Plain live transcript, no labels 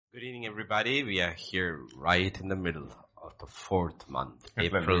Good evening, everybody. We are here right in the middle of the fourth month,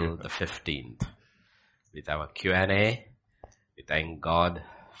 April the 15th, with our Q&A. We thank God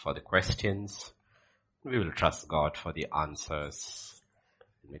for the questions. We will trust God for the answers.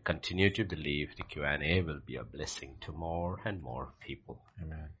 We continue to believe the Q&A will be a blessing to more and more people.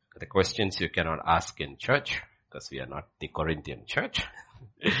 Amen. The questions you cannot ask in church, because we are not the Corinthian church,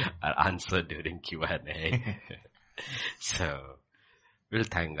 are answered during Q&A. So, we'll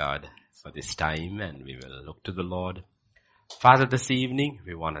thank God for this time and we will look to the Lord. Father, this evening,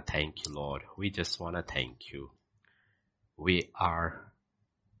 we want to thank you, Lord. We just want to thank you. We are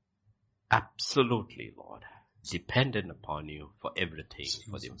absolutely, Lord, dependent upon you for everything, Jesus.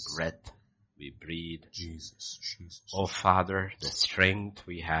 For the breath we breathe. Jesus. Oh, Father, the strength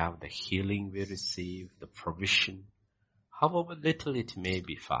we have, the healing we receive, the provision, however little it may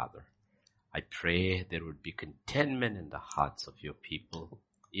be, Father. I pray there would be contentment in the hearts of your people.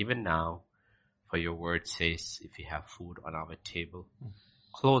 Even now, for your word says, if we have food on our table,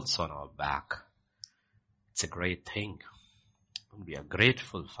 clothes on our back, it's a great thing. And we are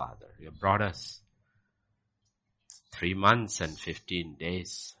grateful, Father. You brought us 3 months and 15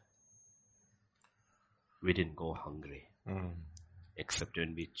 days. We didn't go hungry, except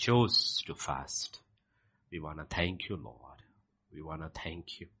when we chose to fast. We want to thank you, Lord. We want to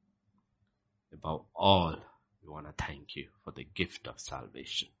thank you. Above all, we want to thank you for the gift of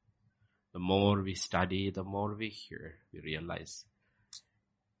salvation. The more we study, the more we hear, we realize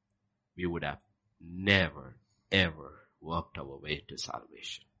we would have never, ever worked our way to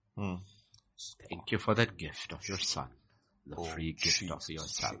salvation. Thank you for that gift of your Son, the free gift of your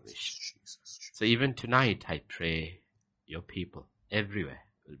salvation. So even tonight, I pray your people everywhere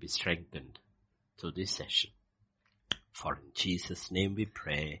will be strengthened through this session. For in Jesus' name we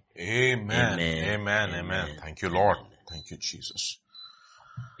pray. Amen. Amen. Thank you, Lord. Thank you, Jesus.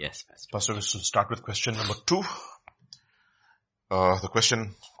 Yes, Pastor. Pastor, let's start with question number 2. The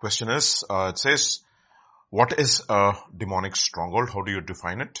question is, it says, what is a demonic stronghold? How do you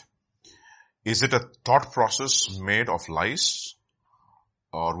define it? Is it a thought process made of lies?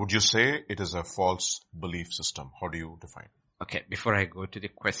 Or would you say it is a false belief system? How do you define it? Okay, before I go to the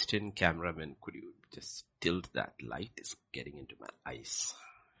question, cameraman, could you just tilt that light? It's getting into my eyes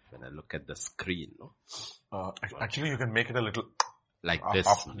when I look at the screen. No? Actually, you can make it a little like this,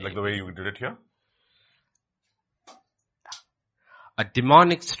 up, like the way you did it here. A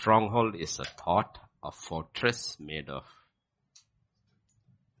demonic stronghold is a thought, a fortress made of.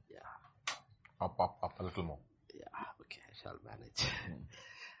 Up a little more. Yeah, okay, I shall manage.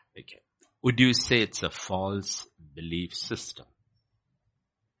 Okay. Would you say it's a false belief system?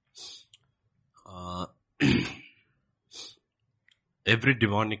 Every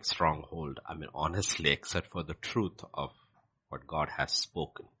demonic stronghold, honestly, except for the truth of what God has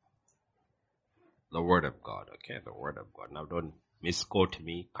spoken. The word of God, okay? The word of God. Now don't misquote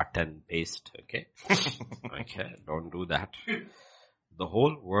me, cut and paste, okay? Okay, don't do that. The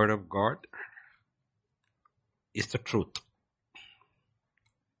whole word of God is the truth.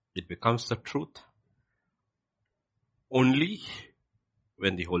 It becomes the truth only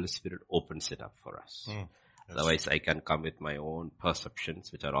when the Holy Spirit opens it up for us. Yes. Otherwise, I can come with my own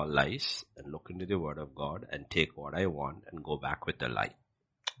perceptions, which are all lies, and look into the Word of God and take what I want and go back with the lie.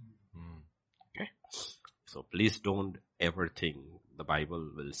 Okay? So please don't ever think the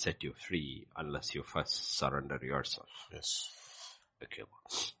Bible will set you free unless you first surrender yourself. Yes. Okay.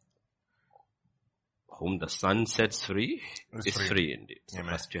 Whom the Son sets free is free indeed. So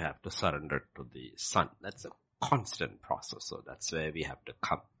first you have to surrender to the Son. That's a constant process. So that's where we have to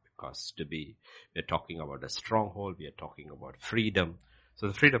come. Because we're talking about a stronghold, we are talking about freedom. So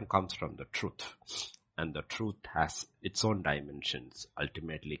the freedom comes from the truth. And the truth has its own dimensions,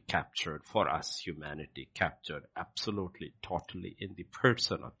 ultimately captured for us, humanity, captured absolutely, totally in the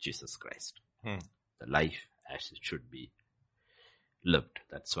person of Jesus Christ. The life as it should be lived.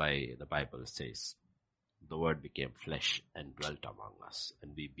 That's why the Bible says, the Word became flesh and dwelt among us,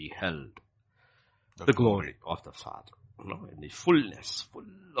 and we beheld the glory of the Father. In the fullness, full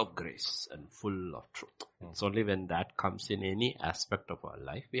of grace and full of truth. It's only when that comes in any aspect of our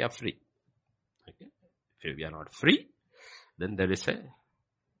life, we are free. Okay? If we are not free, then there is a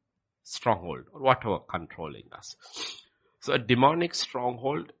stronghold or whatever controlling us. So a demonic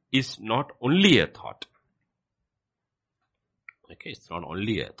stronghold is not only a thought. Okay, it's not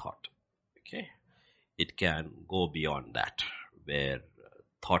only a thought. Okay, it can go beyond that, where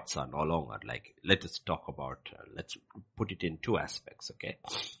thoughts are no longer like, let us talk about, let's put it in 2 aspects, okay?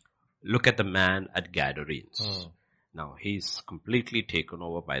 Look at the man at Gadarenes. Now, he's completely taken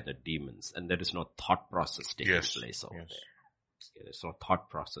over by the demons, and there is no thought process taking place over there. Okay, it's not thought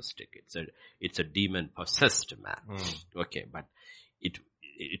process stick. It's a demon possessed man. Okay, but it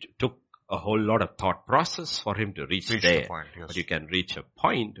took a whole lot of thought process for him to reach there. The point, yes. But you can reach a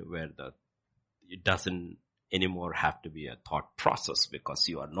point where it doesn't anymore have to be a thought process because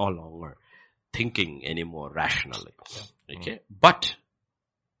you are no longer thinking anymore rationally. Yeah. Okay, but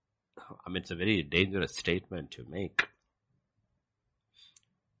I mean, it's a very dangerous statement to make.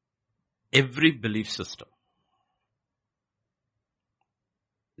 Every belief system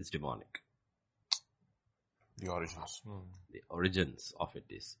is demonic. The origins. The origins of it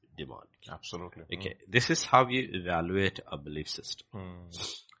is demonic. Absolutely. Okay, this is how you evaluate a belief system.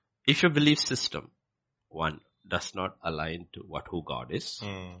 If your belief system, one, does not align to who God is,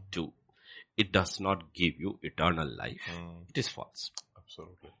 two, it does not give you eternal life, it is false.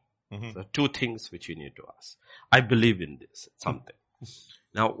 Absolutely. So two things which you need to ask. I believe in this, something.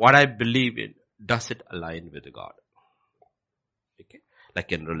 Now, what I believe in, does it align with God? Okay.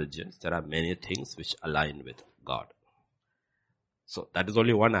 Like in religions, there are many things which align with God. So that is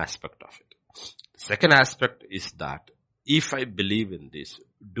only one aspect of it. The second aspect is that if I believe in this,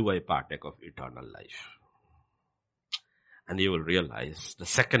 do I partake of eternal life? And you will realize the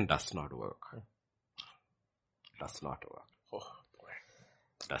second does not work. Does not work. Oh, boy.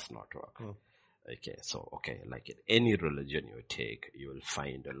 Does not work. Okay, so, like in any religion you take, you will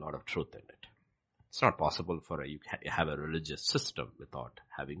find a lot of truth in it. It's not possible for you have a religious system without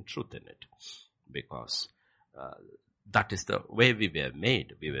having truth in it. Because that is the way we were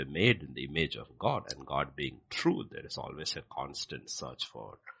made. We were made in the image of God, and God being true, there is always a constant search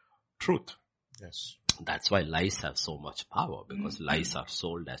for truth. Yes. That's why lies have so much power, because lies are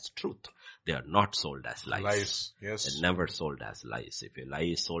sold as truth. They are not sold as lies. Lies, yes. They're never sold as lies. If a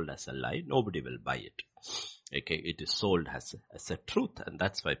lie is sold as a lie, nobody will buy it. Okay, it is sold as a truth, and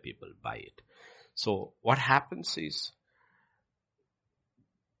that's why people buy it. So what happens is,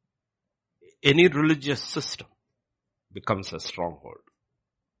 any religious system becomes a stronghold.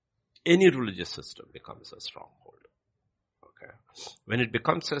 Any religious system becomes a stronghold. Okay. When it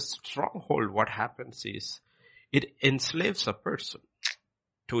becomes a stronghold, what happens is, it enslaves a person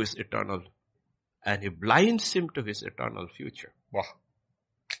to his eternal, and it blinds him to his eternal future. Wow.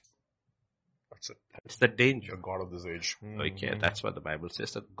 That's it. That's the danger. The God of this age. Okay, that's what the Bible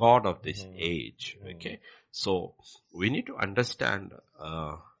says, the God of this age. Okay, so we need to understand,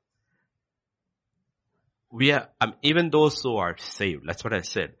 we are, even those who are saved, that's what I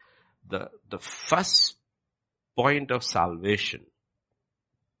said, the first point of salvation,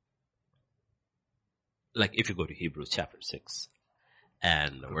 like if you go to Hebrews chapter 6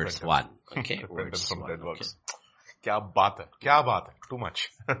 and verse 1, okay, Repentance from dead works. Okay. Kya baat hai? Too much.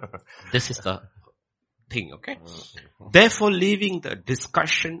 This is the thing, okay? Therefore, leaving the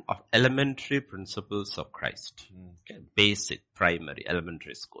discussion of elementary principles of Christ, okay, basic, primary,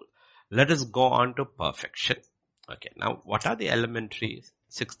 elementary school, let us go on to perfection. Okay, now what are the elementary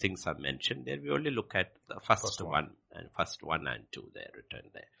 6 things are mentioned there? We only look at the first one and two there written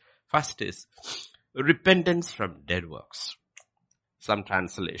there. First is repentance from dead works. Some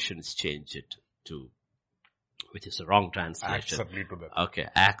translations change it to, which is a wrong translation. Acts that lead to death. Okay,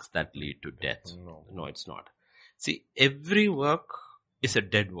 acts that lead to death. No, it's not. See, every work is a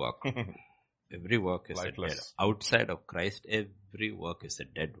dead work. Every work is lifeless. A dead. Outside of Christ, every work is a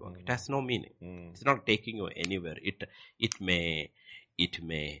dead work. It has no meaning. It's not taking you anywhere. It may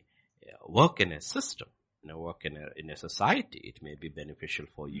work in a system, work in a society. It may be beneficial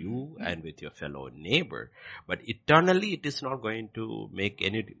for you and with your fellow neighbor, but eternally it is not going to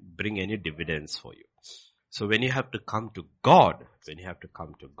bring any dividends for you. So when you have to come to God,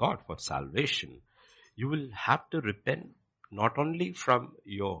 for salvation, you will have to repent not only from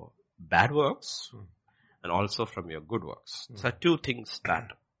your bad works and also from your good works. So 2 things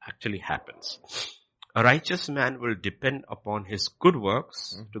that actually happens. A righteous man will depend upon his good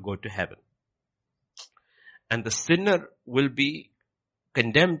works to go to heaven. And the sinner will be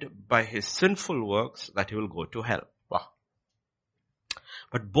condemned by his sinful works that he will go to hell. Wow.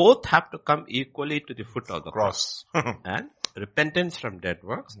 But both have to come equally to the foot of the cross. And repentance from dead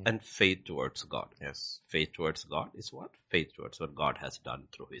works and faith towards God. Yes. Faith towards God is what? Faith towards what God has done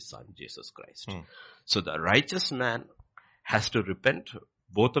through his son, Jesus Christ. So the righteous man has to repent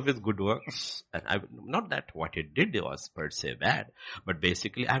both of his good works, and not that what he did was per se bad, but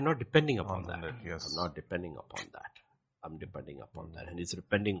basically I'm not depending upon that. Yes. I'm not depending upon that. I'm depending upon that. And he's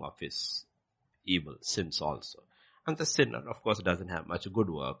repenting of his evil sins also. And the sinner, of course, doesn't have much good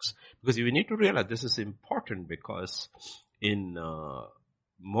works, because you need to realize this is important, because in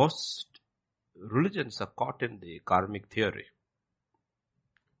most religions are caught in the karmic theory,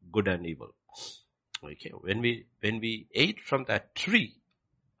 good and evil. Okay, when we ate from that tree,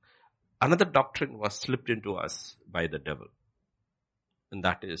 another doctrine was slipped into us by the devil. And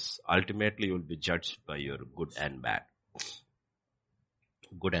that is, ultimately you will be judged by your good and bad.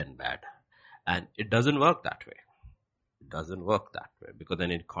 Good and bad. And it doesn't work that way. It doesn't work that way, because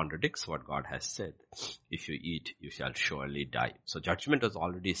then it contradicts what God has said. If you eat, you shall surely die. So judgment is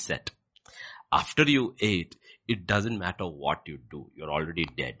already set. After you ate, it doesn't matter what you do. You're already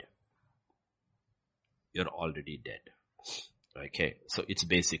dead. You're already dead. Okay. So it's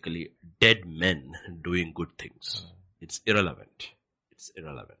basically dead men doing good things. It's irrelevant. It's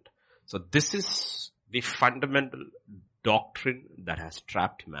irrelevant. So this is the fundamental doctrine that has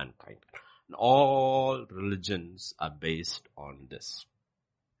trapped mankind. And all religions are based on this.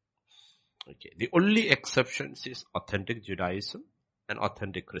 Okay. The only exceptions is authentic Judaism and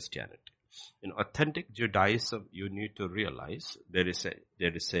authentic Christianity. In authentic Judaism, you need to realize there is a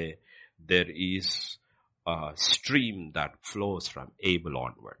stream that flows from Abel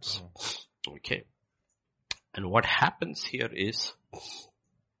onwards. Okay. And what happens here is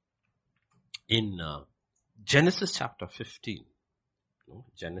in Genesis chapter 15.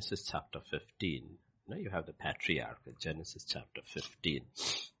 Genesis chapter 15. You have the patriarch. Genesis chapter 15.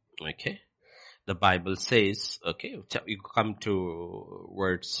 Okay. The Bible says, okay, you come to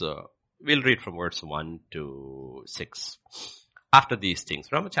words, we'll read from verse 1 to 6. After these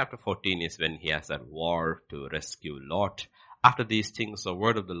things, Romans chapter 14 is when he has that war to rescue Lot. After these things, the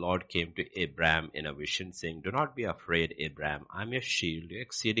word of the Lord came to Abraham in a vision, saying, "Do not be afraid, Abraham. I am your shield, your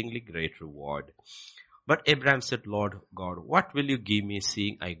exceedingly great reward." But Abraham said, "Lord God, what will you give me,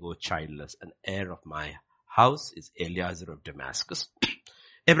 seeing I go childless? An heir of my house is Eliezer of Damascus."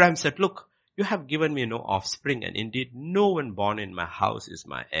 Abraham said, "Look, you have given me no offspring, and indeed no one born in my house is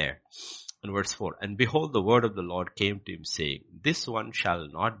my heir." And verse 4, "And behold, the word of the Lord came to him, saying, This one shall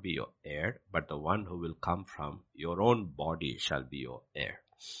not be your heir, but the one who will come from your own body shall be your heir."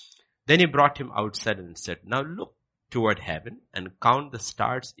 Then he brought him outside and said, "Now look toward heaven and count the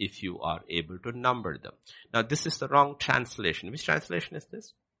stars if you are able to number them." Now this is the wrong translation. Which translation is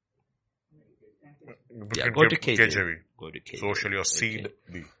this? Yeah, go to KJV. Go to KJV. So shall your seed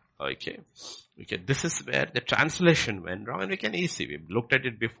be. Okay. This is where the translation went wrong, and we can easily, we've looked at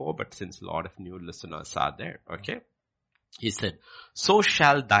it before, but since a lot of new listeners are there, okay. He said, "So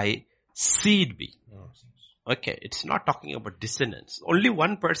shall thy seed be." Okay. It's not talking about descendants. Only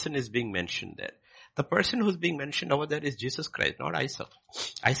one person is being mentioned there. The person who's being mentioned over there is Jesus Christ, not Isaac.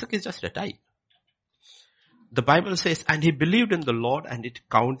 Isaac is just a type. The Bible says, "And he believed in the Lord, and it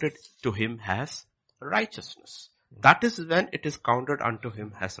counted to him as righteousness." That is when it is counted unto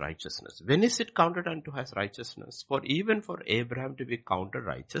him as righteousness. When is it counted unto as righteousness? Even for Abraham to be counted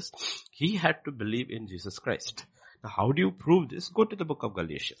righteous, he had to believe in Jesus Christ. Now how do you prove this? Go to the book of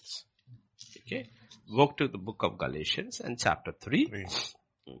Galatians. Okay. Go to the book of Galatians and chapter 3.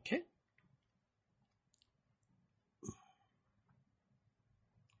 Okay.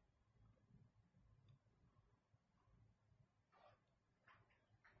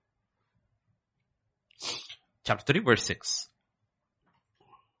 Chapter 3 verse 6.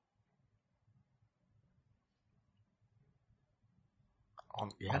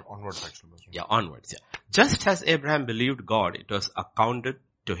 Onwards actually. Yeah, onwards. Yeah. Just as Abraham believed God, it was accounted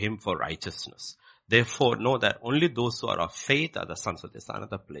to him for righteousness. Therefore, know that only those who are of faith are the sons of this.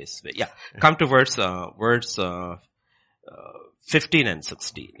 Another place. Where, come to verse 15 and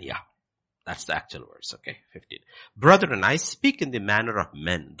 16. Yeah. That's the actual verse, okay? 15. "Brethren, I speak in the manner of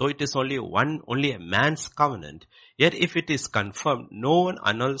men, though it is only a man's covenant, yet if it is confirmed, no one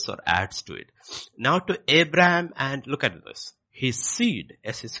annuls or adds to it. Now to Abraham and," look at this, "his seed,"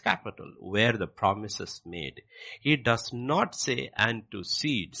 as his capital, "where the promises made. He does not say, and to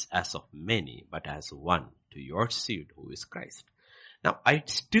seeds as of many, but as one, to your seed, who is Christ." Now, I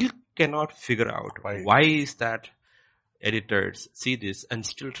still cannot figure out why is that editors see this and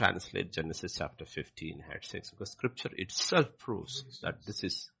still translate Genesis chapter 15 at 6, because scripture itself proves that this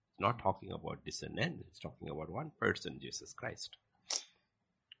is not talking about descendants, it's talking about one person, Jesus Christ.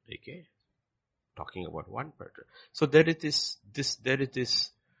 Okay? Talking about one person. So there is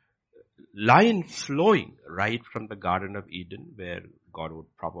this line flowing right from the Garden of Eden, where God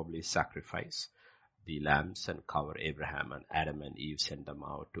would probably sacrifice the lambs and cover Abraham, and Adam and Eve send them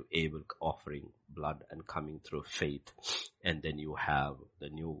out to Abel offering blood and coming through faith. And then you have the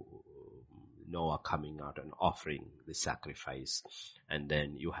new Noah coming out and offering the sacrifice. And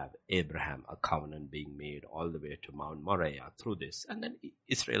then you have Abraham, a covenant being made all the way to Mount Moriah through this. And then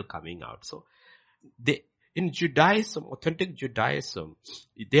Israel coming out. So in Judaism, authentic Judaism,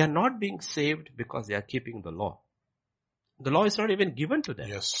 they are not being saved because they are keeping the law. The law is not even given to them.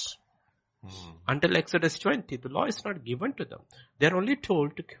 Yes. Until Exodus 20, the law is not given to them. They're only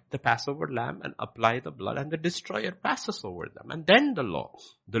told to keep the Passover lamb and apply the blood, and the destroyer passes over them. And then the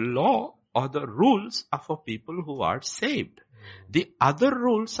law or the rules are for people who are saved. The other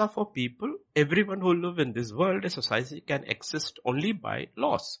rules are for people, everyone who live in this world, a society can exist only by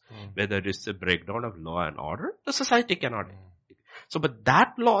laws. Whether it is a breakdown of law and order, the society cannot. So, but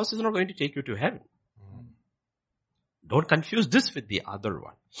that laws is not going to take you to heaven. Don't confuse this with the other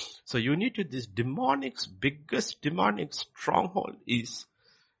one. So you need to, this biggest demonic stronghold is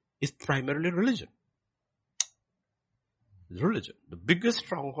primarily religion. Religion. The biggest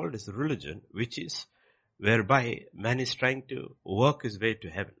stronghold is religion, which is whereby man is trying to work his way to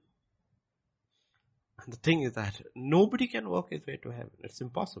heaven. And the thing is that nobody can work his way to heaven. It's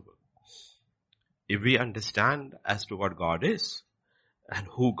impossible. If we understand as to what God is and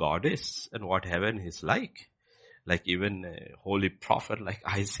who God is and what heaven is like even a holy prophet like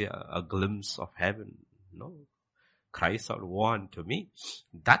Isaiah, a glimpse of heaven, cries out, woe unto me.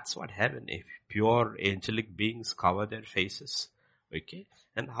 That's what heaven is. Pure angelic beings cover their faces. Okay.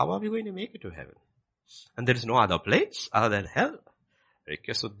 And how are we going to make it to heaven? And there is no other place other than hell.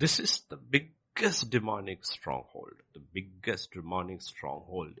 Okay. So this is the biggest demonic stronghold. The biggest demonic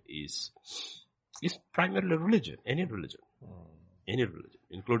stronghold is primarily religion. Any religion. Any religion,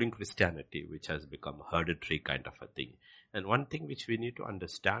 including Christianity, which has become hereditary kind of a thing. And one thing which we need to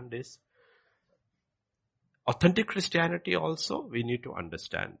understand is authentic Christianity also, we need to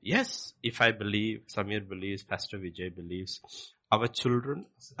understand. Yes, if I believe, Samir believes, Pastor Vijay believes, our children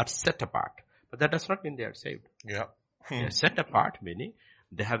are set apart. But that does not mean they are saved. Yeah. They are set apart, meaning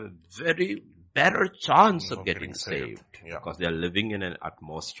they have a very better chance of getting saved. Yeah. Because they are living in an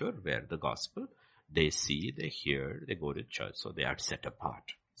atmosphere where the gospel, they see, they hear, they go to church, so they are set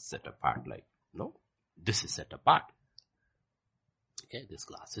apart. Set apart this is set apart. Okay, this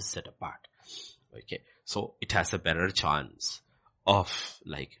class is set apart. Okay, so it has a better chance of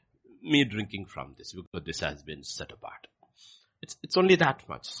me drinking from this because this has been set apart. It's only that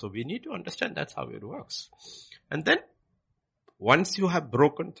much. So we need to understand that's how it works. And then once you have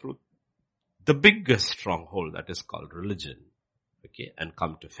broken through the biggest stronghold that is called religion, okay, and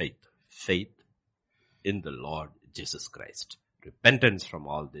come to faith in the Lord Jesus Christ. Repentance from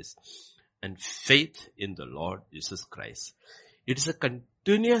all this and faith in the Lord Jesus Christ. It is a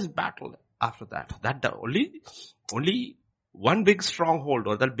continuous battle after that. That the only one big stronghold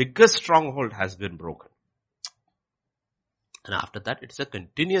or the biggest stronghold has been broken. And after that, it's a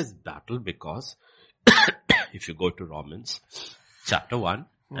continuous battle because if you go to Romans chapter 1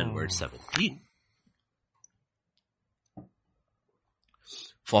 and verse 17,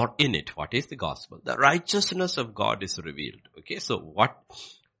 for in it, what is the gospel? The righteousness of God is revealed. Okay, so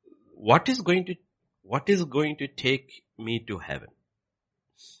what is going to take me to heaven?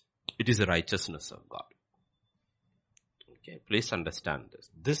 It is the righteousness of God. Okay, please understand this.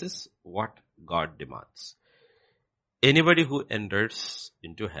 This is what God demands. Anybody who enters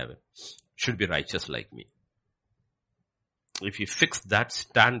into heaven should be righteous like me. If you fix that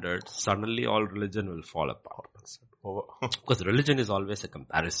standard, suddenly all religion will fall apart. Because religion is always a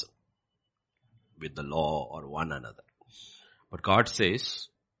comparison with the law or one another. But God says,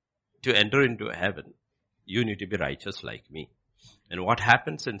 to enter into heaven, you need to be righteous like me. And what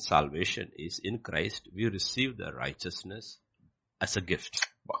happens in salvation is, in Christ, we receive the righteousness as a gift.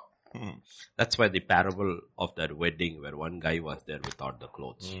 That's why the parable of that wedding where one guy was there without the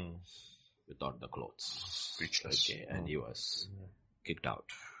clothes. Without the clothes. Speechless. Okay, and he was kicked out.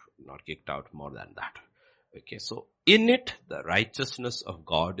 Not kicked out, more than that. Okay, so in it, the righteousness of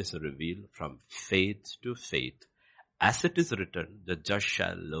God is revealed from faith to faith. As it is written, the just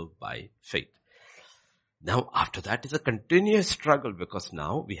shall live by faith. Now, after that is a continuous struggle because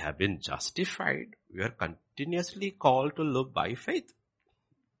now we have been justified. We are continuously called to live by faith.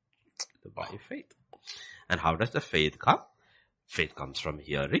 By faith. And how does the faith come? Faith comes from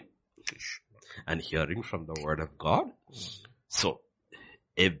hearing. And hearing from the word of God. So,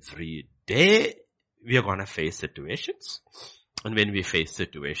 every day we are going to face situations. And when we face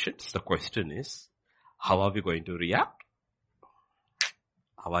situations, the question is, how are we going to react?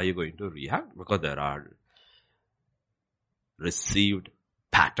 How are you going to react? Because there are received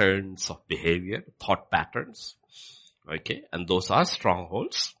patterns of behavior, thought patterns. Okay, and those are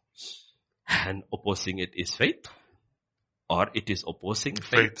strongholds. And opposing it is faith. Or it is opposing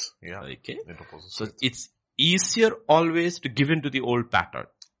faith. Yeah. Okay. So it's easier always to give in to the old pattern.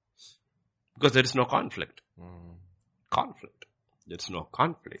 Because there is no conflict. Conflict. There's no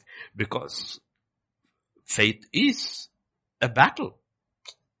conflict. Because faith is a battle.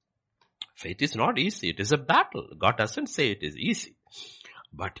 Faith is not easy. It is a battle. God doesn't say it is easy.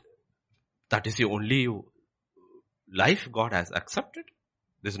 But That is the only life God has accepted.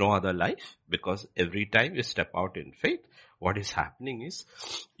 There's no other life, because every time you step out in faith, what is happening is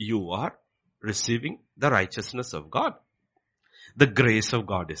you are receiving the righteousness of God. The grace of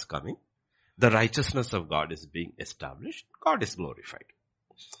God is coming. The righteousness of God is being established. God is glorified.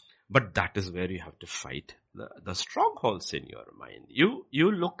 But that is where you have to fight the strongholds in your mind.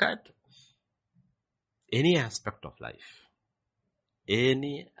 You look at any aspect of life.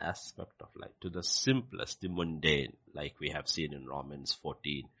 Any aspect of life, to the simplest, the mundane, like we have seen in Romans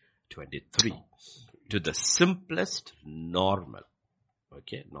 14:23, to the simplest, normal.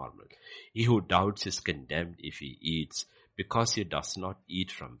 Okay, normal. He who doubts is condemned if he eats, because he does not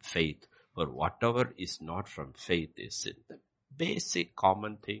eat from faith, for whatever is not from faith is sin. The basic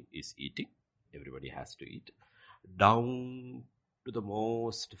common thing is eating. Everybody has to eat. Down to the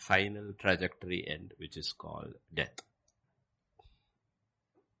most final trajectory end, which is called death.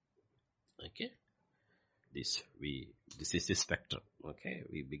 Okay, this is the spectrum. Okay,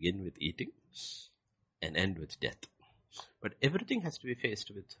 we begin with eating and end with death. But everything has to be faced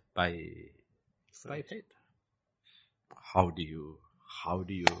with by faith. How do you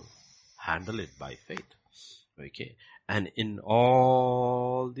handle it by faith? Okay, and in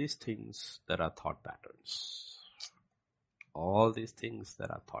all these things there are thought patterns. All these things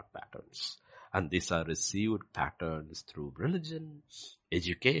there are thought patterns, and these are received patterns through religion,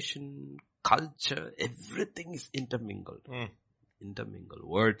 education, culture. Everything is intermingled. Intermingled.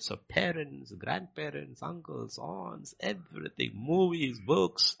 Words of parents, grandparents, uncles, aunts, everything. Movies,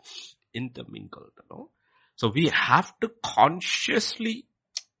 books, intermingled. You know? So we have to consciously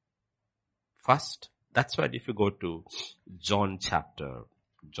first. That's why if you go to John chapter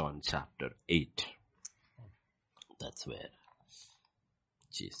 8, that's where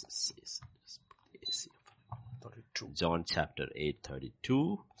Jesus says, 32. John chapter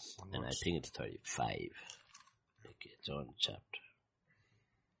 8:32, and I think it's 35. Okay, John chapter.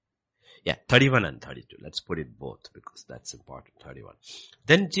 31 and 32. Let's put it both because that's important. 31.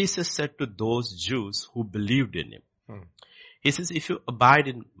 Then Jesus said to those Jews who believed in him, he says, if you abide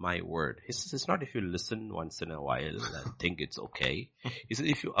in my word. He says, it's not if you listen once in a while and think it's okay. He says,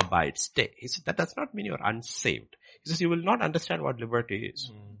 if you abide, stay. He says, that does not mean you're unsaved. He says, you will not understand what liberty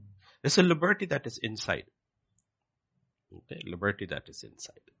is. There's a liberty that is inside. Okay, liberty that is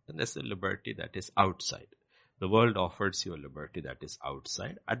inside. And there's a liberty that is outside. The world offers you a liberty that is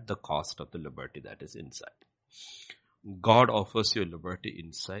outside at the cost of the liberty that is inside. God offers you a liberty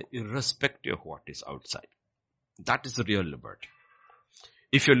inside irrespective of what is outside. That is the real liberty.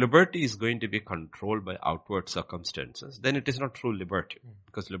 If your liberty is going to be controlled by outward circumstances, then it is not true liberty.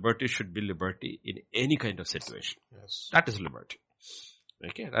 Because liberty should be liberty in any kind of situation. Yes. That is liberty.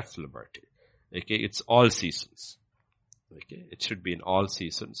 Okay, that's liberty. Okay, it's all seasons. Okay, it should be in all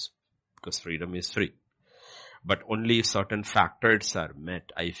seasons because freedom is free. But only if certain factors are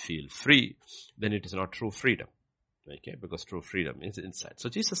met, I feel free, then it is not true freedom. Okay, because true freedom is inside. So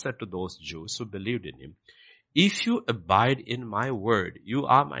Jesus said to those Jews who believed in him, if you abide in my word, you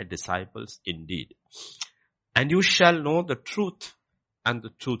are my disciples indeed. And you shall know the truth, and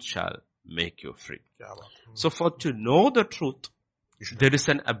the truth shall make you free. So for to know the truth, there is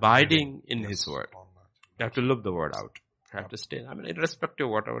an abiding in his word. You have to live the word out. You have to stay. I mean, irrespective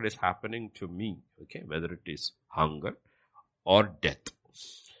of whatever is happening to me, okay, whether it is hunger or death.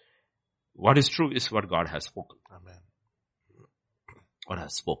 What is true is what God has spoken. Amen. God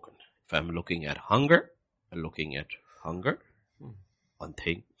has spoken. If I'm looking at hunger, one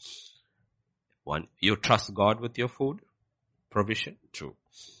thing. One, you trust God with your food, provision, true.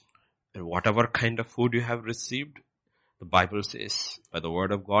 And whatever kind of food you have received, the Bible says, by the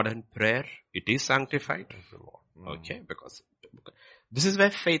word of God and prayer, it is sanctified. Okay, because this is where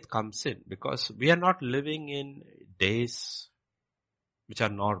faith comes in, because we are not living in days which are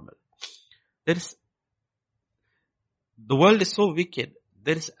normal. The world is so wicked,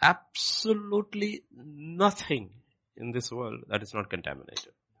 there is absolutely nothing in this world that is not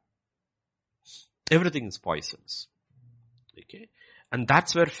contaminated. Everything is poisons. Okay, and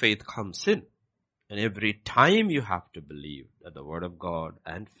that's where faith comes in. And every time you have to believe that the word of God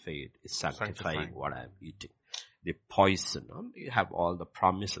and faith is sanctifying what I am eating. The poison, you have all the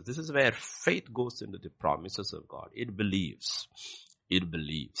promises. This is where faith goes into the promises of God. It believes. It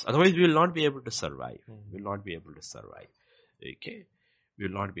believes. Otherwise we will not be able to survive. We will not be able to survive. Okay. We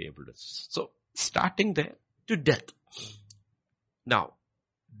will not be able to. So starting there to death. Now,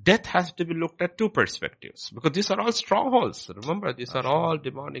 death has to be looked at two perspectives because these are all strongholds. Remember, these are all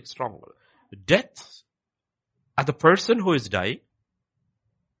demonic strongholds. Death at the person who is dying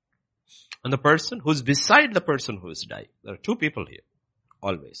and the person who is beside the person who is dying. There are two people here.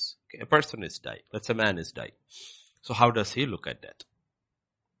 Always. Okay? A person is dying. Let's say a man is dying. So how does he look at that?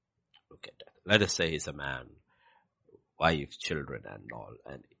 Look at that. Let us say he's a man, wife, children and all,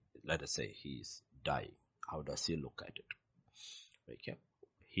 and let us say he's dying. How does he look at it? Okay?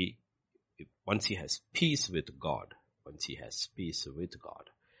 Once he has peace with God, and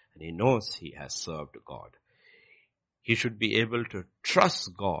he knows he has served God, he should be able to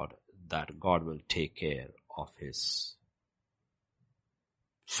trust God that God will take care of his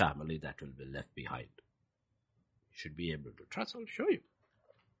family that will be left behind. You should be able to trust. I'll show you.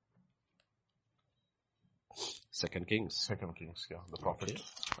 2 Kings. Yeah. The prophet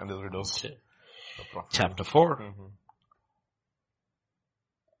and his widows. Okay. Chapter 4.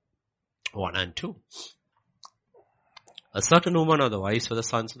 1 and 2. A certain woman of the wives of the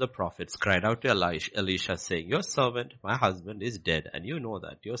sons of the prophets cried out to Elisha saying, your servant, my husband, is dead, and you know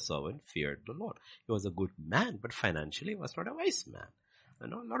that your servant feared the Lord. He was a good man, but financially he was not a wise man. You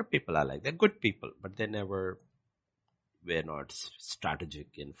know, a lot of people are like, they're good people, but they were not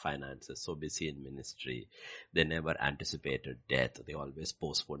strategic in finances, so busy in ministry. They never anticipated death. They always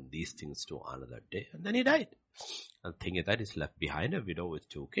postponed these things to another day, and then he died. And the thing is that he's left behind a widow with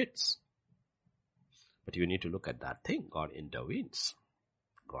 2 kids. But you need to look at that thing. God intervenes.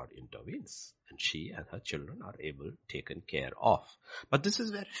 And she and her children are taken care of. But this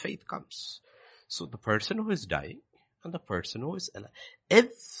is where faith comes. So the person who is dying and the person who is alive,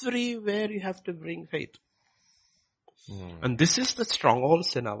 everywhere you have to bring faith. And this is the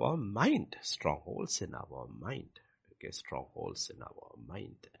strongholds in our mind. Okay, strongholds in our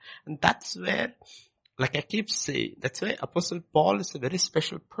mind. And that's where, like I keep saying, that's why Apostle Paul is a very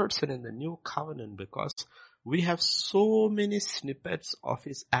special person in the new covenant, because we have so many snippets of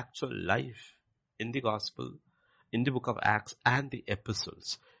his actual life in the gospel, in the book of Acts and the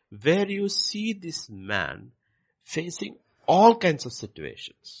epistles, where you see this man facing all kinds of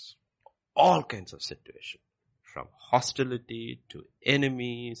situations, from hostility to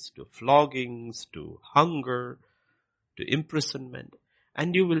enemies, to floggings, to hunger, to imprisonment.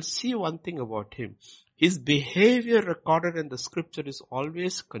 And you will see one thing about him. His behavior recorded in the scripture is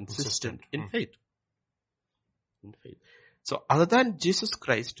always consistent in faith. So other than Jesus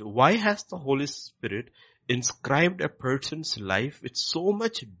Christ, why has the Holy Spirit inscribed a person's life with so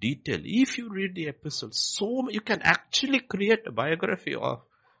much detail? If you read the epistles, you can actually create a biography of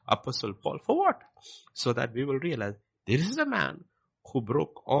Apostle Paul. For what? So that we will realize there is a man who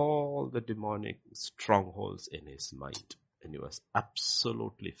broke all the demonic strongholds in his mind. And he was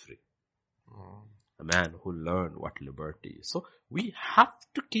absolutely free. A man who learned what liberty is. So we have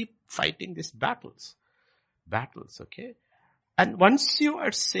to keep fighting these battles, okay? And once you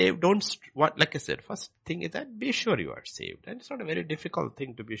are saved, like I said, first thing is that be sure you are saved. And it's not a very difficult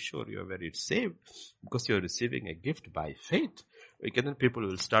thing to be sure you are very saved, because you are receiving a gift by faith. Okay, then people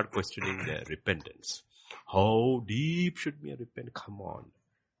will start questioning their repentance. How deep should we repent? Come on.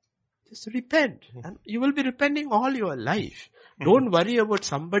 Just repent. And you will be repenting all your life. Don't worry about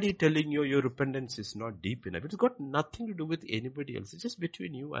somebody telling you your repentance is not deep enough. It's got nothing to do with anybody else. It's just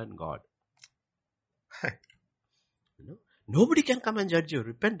between you and God. Nobody can come and judge your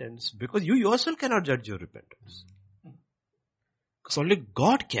repentance, because you yourself cannot judge your repentance. Because only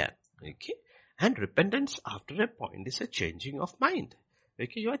God can. Okay? And repentance after a point is a changing of mind.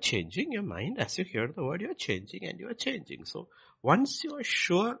 Okay, you are changing your mind. As you hear the word, you are changing and you are changing. So once you are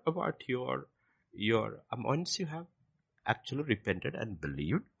sure about once you have actually repented and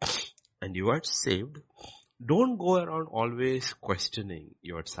believed and you are saved, don't go around always questioning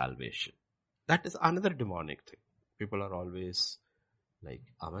your salvation. That is another demonic thing. People are always like,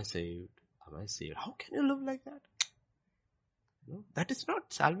 am I saved? How can you live like that? No, that is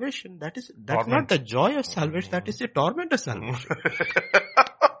not salvation. That's not the joy of salvation. That is the torment of salvation.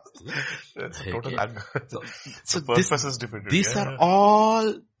 That's total anger. So the purpose is different. These are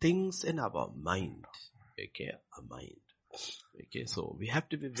all things in our mind. Okay, our mind. Okay, so we have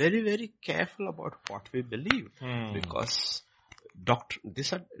to be very, very careful about what we believe, because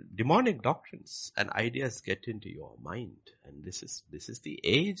these are demonic doctrines and ideas get into your mind, and this is the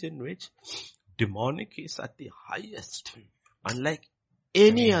age in which demonic is at the highest, unlike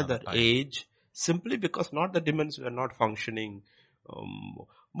any other age, simply because not the demons were not functioning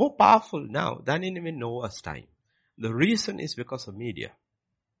more powerful now than in even Noah's time. The reason is because of media.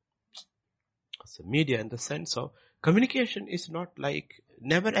 So media, in the sense of communication, is not like,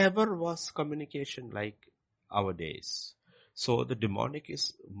 never ever was communication like our days. So the demonic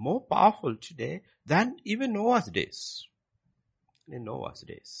is more powerful today than even Noah's days. In Noah's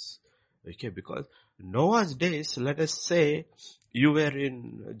days. Okay, because Noah's days, let us say you were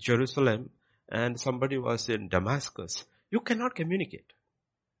in Jerusalem and somebody was in Damascus. You cannot communicate.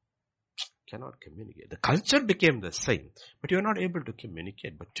 cannot communicate. The culture became the same, but you're not able to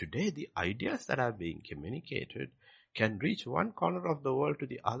communicate. But today, the ideas that are being communicated can reach one corner of the world to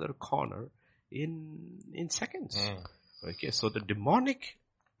the other corner in seconds. Okay, so the demonic,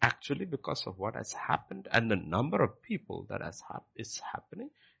 actually, because of what has happened and the number of people that is happening,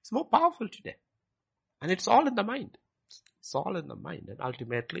 it's more powerful today. And it's all in the mind. It's all in the mind. And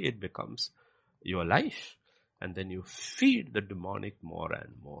ultimately, it becomes your life. And then you feed the demonic more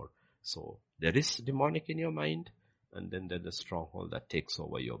and more. So there is demonic in your mind. And then there's the stronghold that takes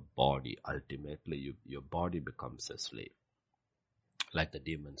over your body. Ultimately, your body becomes a slave. Like the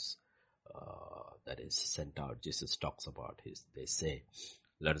demons that is sent out. Jesus talks about they say,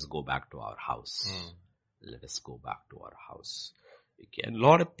 let us go back to our house. Let us go back to our house. Okay. And a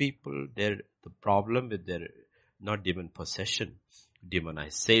lot of people, the problem with their, not demon possession,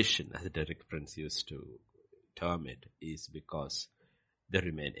 demonization, as Derek Prince used to term it, is because they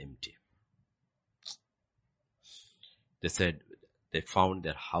remain empty. They said they found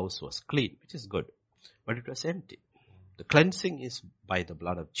their house was clean, which is good, but it was empty. The cleansing is by the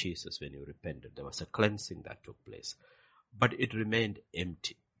blood of Jesus when you repented. There was a cleansing that took place, but it remained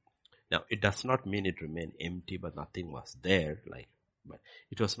empty. Now, it does not mean it remained empty, but nothing was there, but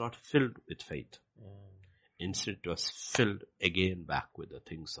it was not filled with faith. Instead, it was filled again back with the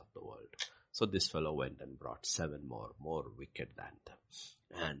things of the world. So this fellow went and brought 7 more wicked than them.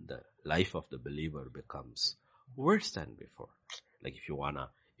 And the life of the believer becomes worse than before. Like if you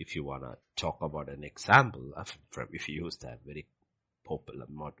wanna talk about an example, if you use that very popular,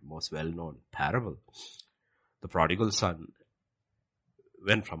 most well-known parable, the prodigal son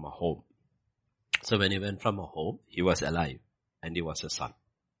went from a home. So when he went from a home, he was alive and he was a son.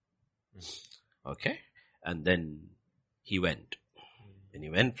 Okay? And then he went. When he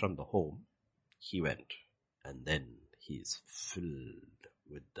went from the home, he went. And then he is filled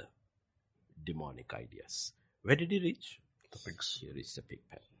with the demonic ideas. Where did he reach? The pigs. He reached the pig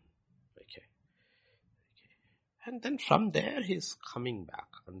pen. Okay. And then from there he's coming back.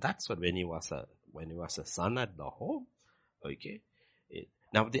 And that's what when he was a son at the home. Okay.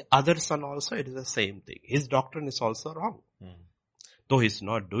 Now the other son also, it is the same thing. His doctrine is also wrong. Though he's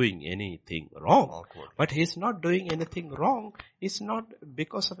not doing anything wrong. But he's not doing anything wrong. It's not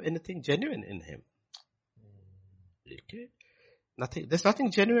because of anything genuine in him. Okay. There's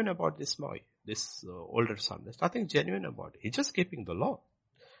nothing genuine about this boy, this older son. There's nothing genuine about it. He's just keeping the law.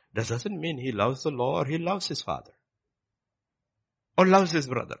 That doesn't mean he loves the law or he loves his father. Or loves his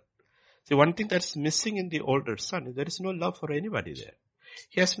brother. See, one thing that's missing in the older son is there is no love for anybody there.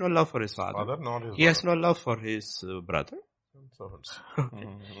 He has no love for his father. He has no love for his brother. Okay.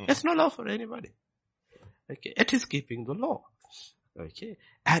 He has no love for anybody. Okay. It is keeping the law. Okay.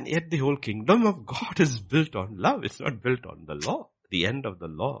 And yet the whole kingdom of God is built on love. It's not built on the law. The end of the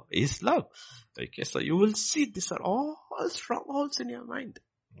law is love. Okay. So you will see these are all strongholds in your mind.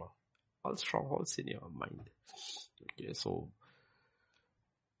 All strongholds in your mind. Okay. So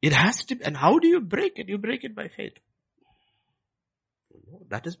it has to be, and how do you break it? You break it by faith.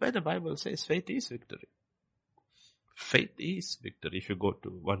 That is why the Bible says faith is victory. Faith is victory. If you go to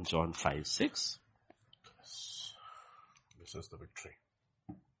 1 John 5:6. This is the victory.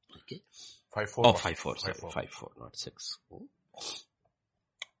 Okay. 5:4. Oh, 5:4. Sorry, 5:4, not 6.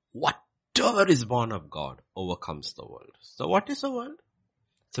 Whatever is born of God overcomes the world. So what is the world?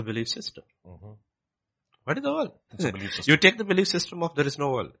 It's a belief system. What is the world? It's a belief system. You take the belief system of there is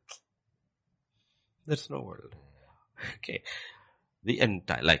no world. There's no world. Okay. The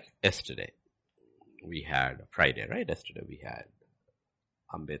entire, like yesterday, we had Friday, right? Yesterday we had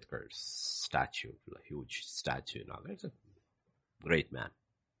Ambedkar's statue, a huge statue in Agra. It's a great man.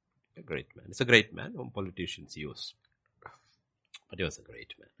 A great man. It's a great man whom politicians use. But he was a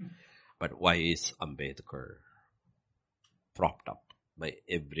great man. But why is Ambedkar propped up by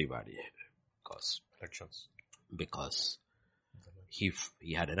everybody? Because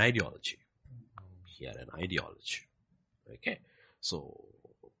he had an ideology. He had an ideology. Okay. So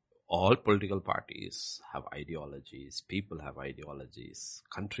all political parties have ideologies, people have ideologies,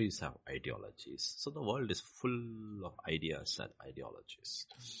 countries have ideologies. So the world is full of ideas and ideologies.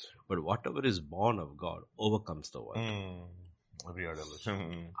 But whatever is born of God overcomes the world. Every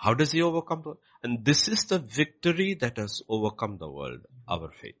ideology. How does he overcome the world? And this is the victory that has overcome the world,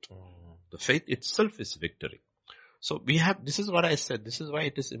 our faith. The faith itself is victory. So this is what I said, this is why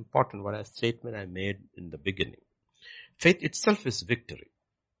it is important, what a statement I made in the beginning. Faith itself is victory.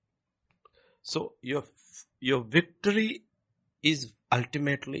 So your victory is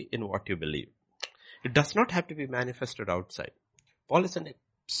ultimately in what you believe. It does not have to be manifested outside. Paul is an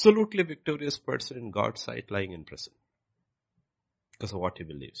absolutely victorious person in God's sight lying in prison because of what he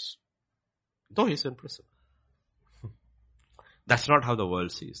believes. though he's in prison. That's not how the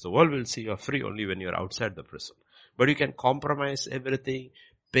world sees. The world will see you're free only when you're outside the prison. But you can compromise everything,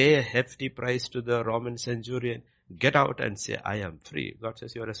 pay a hefty price to the Roman centurion, get out and say, I am free. God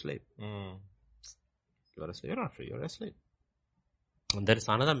says you're a slave. You're a slave. You're not free. You're a slave. And there is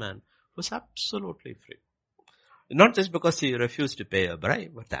another man who's absolutely free. Not just because he refused to pay a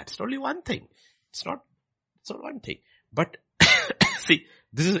bribe, but that's only one thing. It's not one thing. But see,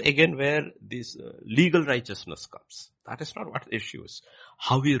 this is again where this legal righteousness comes. That is not what the issue is.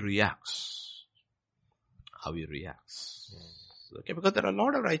 How he reacts. How he reacts. Okay, because there are a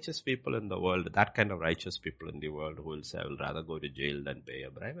lot of righteous people in the world, that kind of righteous people in the world who will say, I will rather go to jail than pay a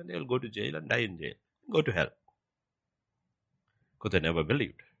bribe, and they will go to jail and die in jail. Go to hell. Because they never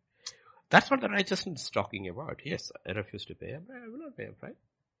believed. That's what the righteousness is talking about. Yes, I refuse to pay a bribe. I will not pay a bribe.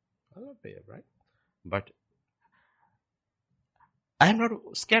 I will not pay a bribe. But I am not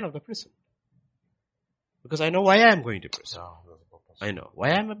scared of the prison. Because I know why I am going to prison. I know. Why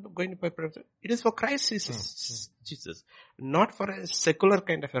am I going to prison? It is for Christ Jesus. Not for a secular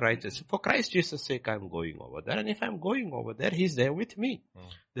kind of a righteousness. For Christ Jesus' sake I am going over there. And if I am going over there, He is there with me.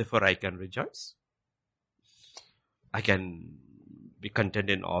 Therefore I can rejoice. I can be content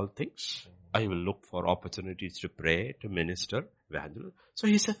in all things. I will look for opportunities to pray, to minister, evangelize. So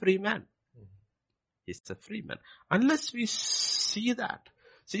He's a free man. He's a free man. Unless we see that.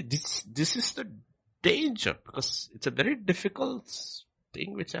 See, this is the danger, because it's a very difficult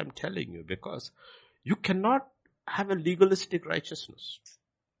thing which I'm telling you, because you cannot have a legalistic righteousness.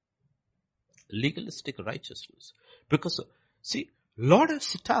 Legalistic righteousness. Because, see, lot of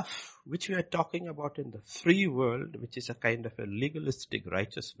stuff which we are talking about in the free world, which is a kind of a legalistic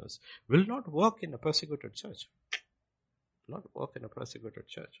righteousness, will not work in a persecuted church. Not work in a persecuted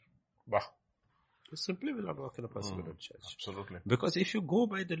church. Bah. It simply will not work in a persecuted church. Absolutely. Because if you go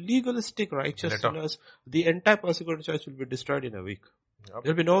by the legalistic righteousness, the entire persecuted church will be destroyed in a week. Yep.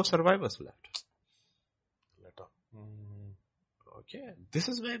 There will be no survivors left. Okay. This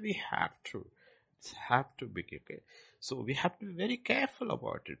is where we have to be, okay. So we have to be very careful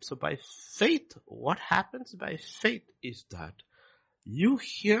about it. So by faith, what happens by faith is that you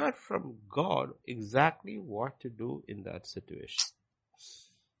hear from God exactly what to do in that situation.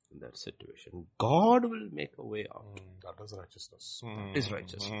 God will make a way out. That is righteousness. Is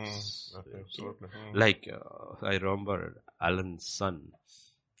righteousness. Absolutely. Like, I remember Alan's son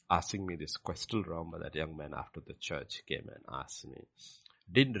asking me this question. Remember that young man after the church came and asked me,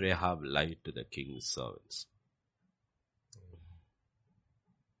 did Rahab lie to the king's servants?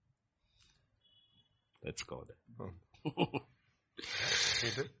 Let's go there.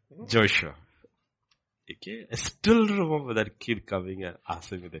 Joshua. Okay, I still remember that kid coming and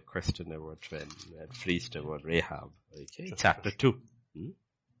asking me the question about when that priest about Rahab. Okay, chapter 2.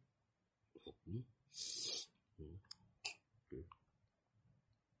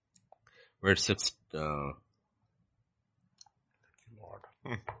 Verse 6. Lord.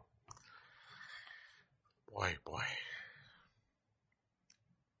 Boy.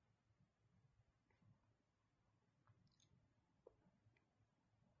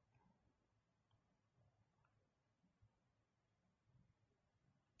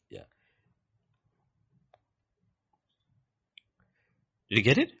 Did you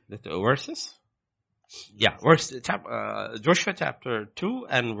get it? The verses? Yeah, Joshua chapter 2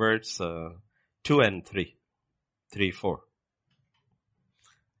 and verse 2 and 3. 3, 4.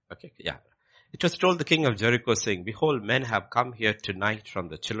 Okay, yeah. It was told the king of Jericho, saying, behold, men have come here tonight from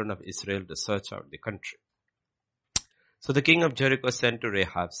the children of Israel to search out the country. So the king of Jericho sent to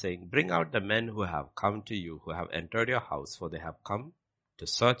Rahab, saying, bring out the men who have come to you, who have entered your house, for they have come to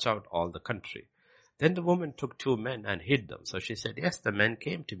search out all the country. Then the woman took 2 men and hid them. So she said, yes, the men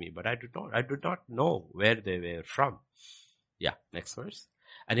came to me, but I do not know where they were from. Yeah, next verse.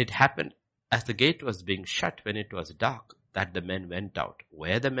 And it happened as the gate was being shut when it was dark, that the men went out.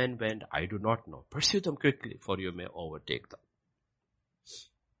 Where the men went, I do not know. Pursue them quickly, for you may overtake them.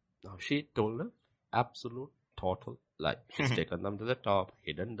 Now she told them absolute, total lie. She's taken them to the top,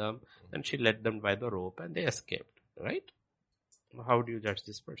 hidden them, and she led them by the rope, and they escaped. Right? Now how do you judge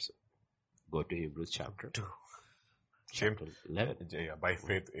this person? Go to Hebrews chapter 2. Chapter 11. Yeah, by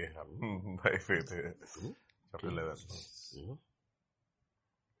faith, Ahab. By faith, chapter 11.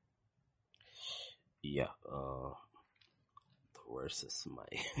 Yeah, the verses, my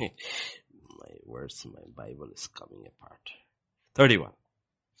Bible is coming apart. 31.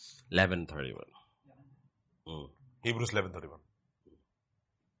 11:31. Hebrews 11:31.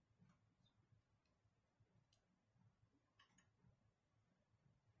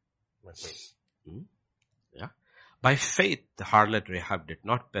 Yeah. By faith, the harlot Rahab did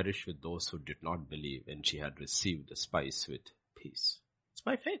not perish with those who did not believe, and she had received the spice with peace. It's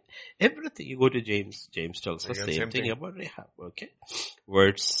by faith. Everything. You go to James. James tells us the same thing about Rahab. Okay.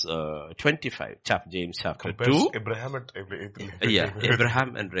 Verse 25. James chapter 2. Abraham and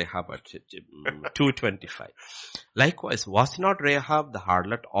Abraham and Rahab at 2:25. Likewise, was not Rahab the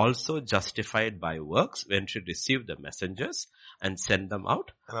harlot also justified by works when she received the messengers and sent them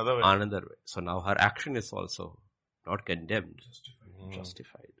out? Another way. So now her action is also not condemned,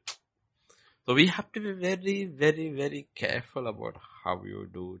 justified. So we have to be very, very, very careful about how you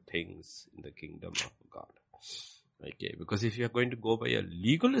do things in the kingdom of God. Okay, because if you are going to go by a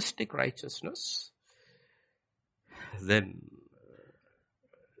legalistic righteousness, then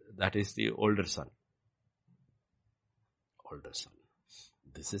that is the older son. Older son.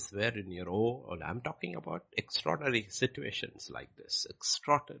 This is where in your own, I'm talking about extraordinary situations like this.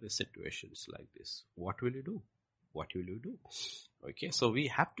 Extraordinary situations like this. What will you do? What will you do? Okay, so we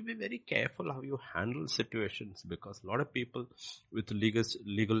have to be very careful how you handle situations, because a lot of people with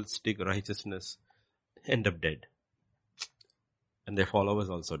legalistic righteousness end up dead. And their followers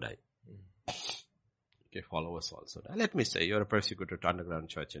also die. Okay, followers also die. Let me say, you're a persecutor to underground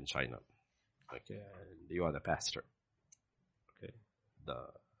church in China. Okay, and you are the pastor. Okay,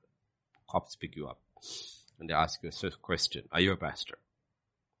 the cops pick you up and they ask you a question. Are you a pastor?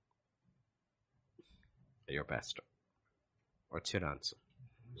 Are you a pastor? What's your answer?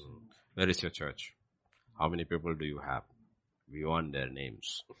 Where is your church? How many people do you have? We want their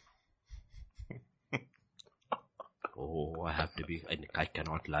names. Oh, I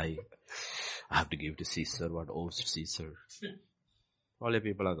cannot lie. I have to give to Caesar what owes to Caesar. All the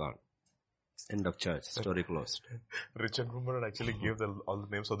people are gone. End of church. Story closed. Richard Wurmbrand actually gave all the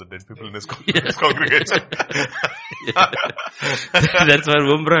names of the dead people in his congregation. That's what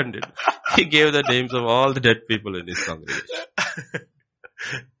Wurmbrand did. He gave the names of all the dead people in his congregation.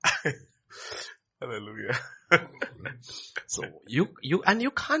 Hallelujah. So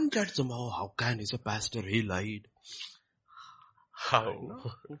you can't judge them. Oh, how can he's a pastor? He lied.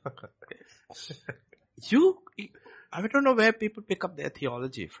 How? I don't know where people pick up their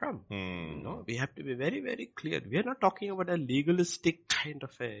theology from. We have to be very, very clear. We are not talking about a legalistic kind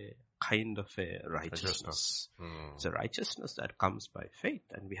of a righteousness. It's a righteousness that comes by faith.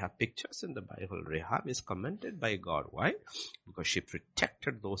 And we have pictures in the Bible. Rahab is commended by God. Why? Because she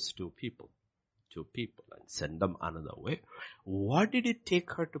protected those two people and sent them another way. What did it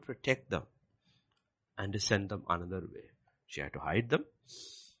take her to protect them and to send them another way? She had to hide them,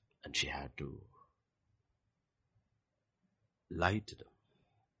 and she had to lie to them.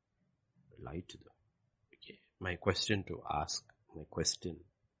 Okay. My question I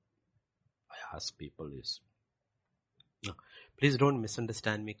ask people is, no, please don't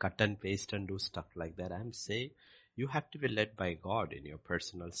misunderstand me, cut and paste and do stuff like that. I'm saying you have to be led by God in your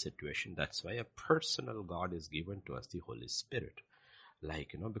personal situation. That's why a personal God is given to us, the Holy Spirit.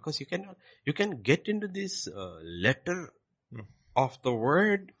 Because you can get into this letter of the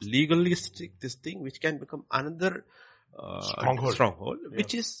word, legalistic, this thing, which can become another stronghold,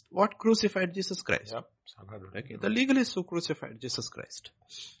 which is what crucified Jesus Christ. Yep. Okay, the legalists who crucified Jesus Christ.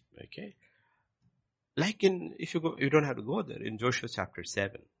 Okay, you don't have to go there. In Joshua chapter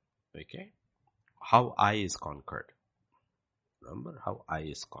 7, okay, how Ai is conquered. Remember how Ai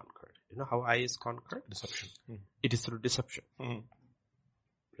is conquered. You know how Ai is conquered? Deception. It is through deception.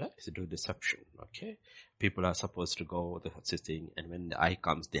 Right? It's through deception. Okay, people are supposed to go the thing, and when the Ai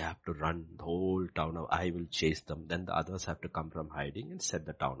comes, they have to run. The whole town of Ai will chase them. Then the others have to come from hiding and set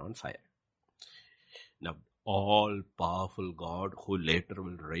the town on fire. Now, all-powerful God, who later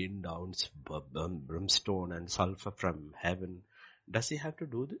will rain down brimstone and sulfur from heaven, does he have to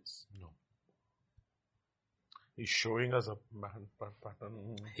do this? No. He's showing us a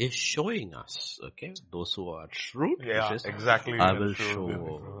pattern. He's showing us, okay? Those who are shrewd, exactly. I'll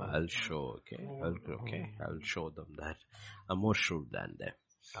show them that I'm more shrewd than them.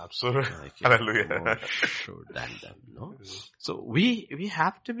 Absolutely. Okay. Hallelujah. More shrewd than them, no? So we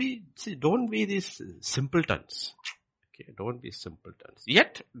have to be, don't be these simpletons. Okay, don't be simpletons.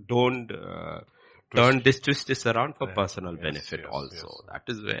 Yet, don't twist this around for personal benefit also. Yes. That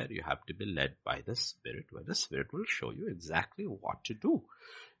is where you have to be led by the Spirit, where the Spirit will show you exactly what to do.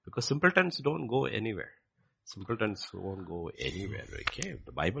 Because simpletons don't go anywhere. Simpletons won't go anywhere, okay?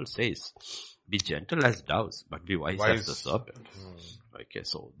 The Bible says, be gentle as doves, but be wise as the serpent. Okay,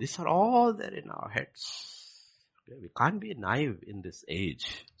 so these are all there in our heads. Okay, we can't be naive in this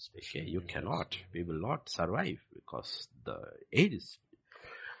age. Okay, you cannot. We will not survive because the age is...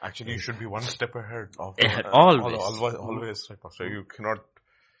 Actually, you should be one step ahead of always. Always, right, Pastor. You cannot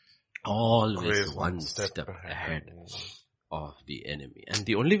Always one step ahead of the enemy. And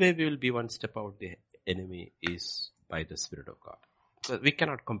the only way we will be one step out the enemy is by the Spirit of God. So we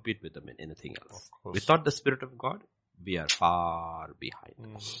cannot compete with them in anything else. Without the Spirit of God, we are far behind.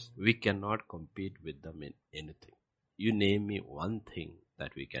 We cannot compete with them in anything. You name me one thing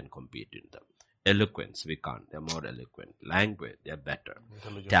that we can compete in them. Eloquence, we can't. They're more eloquent. Language, they're better.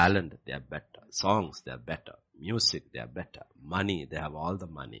 Talent, they're better. Songs, they're better. Music, they're better. Money, they have all the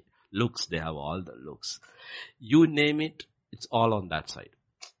money. Looks, they have all the looks. You name it, it's all on that side.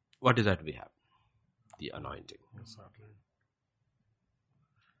 What is that we have? The anointing. Exactly.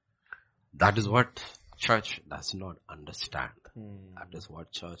 That is what church does not understand. That is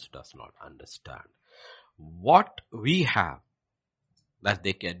what church does not understand. What we have that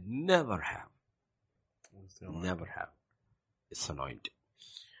they can never have, is anointing.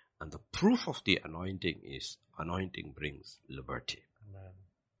 And the proof of the anointing is anointing brings liberty. Amen.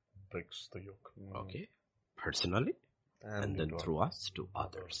 Breaks the yoke. Okay. Personally. And then through us to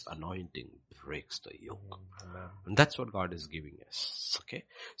others. Anointing breaks the yoke. Amen. And that's what God is giving us. Okay.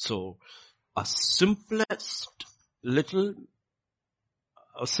 So a simplest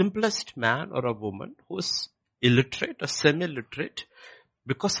man or a woman who is illiterate or semi-literate,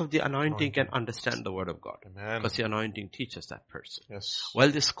 because of the anointing can understand the word of God. Amen. Because the anointing teaches that person. Yes.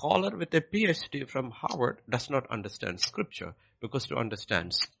 While the scholar with a PhD from Harvard does not understand scripture, because to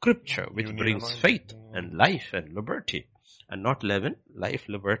understand scripture, which brings faith and life and liberty, and not leaven, life,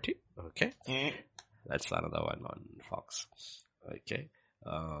 liberty. Okay. That's another one on Fox. Okay.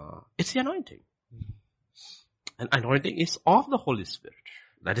 It's the anointing. And anointing is of the Holy Spirit.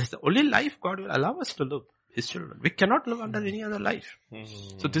 That is the only life God will allow us to live. His children. We cannot live under any other life.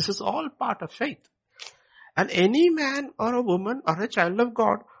 So this is all part of faith. And any man or a woman or a child of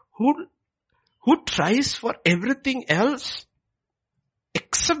God who tries for everything else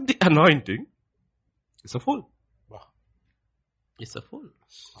except the anointing is a fool. Wow. He's a fool.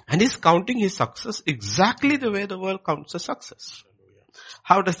 And he's counting his success exactly the way the world counts a success.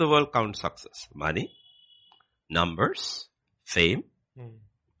 How does the world count success? Money, numbers, fame,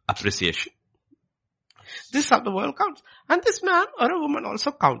 appreciation. This is how the world counts. And this man or a woman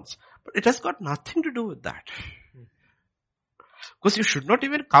also counts. But it has got nothing to do with that. Because you should not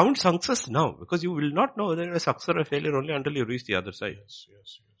even count success now. Because you will not know whether you're a success or a failure only until you reach the other side. Yes.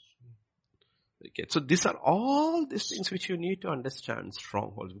 Okay, so these are all these things which you need to understand,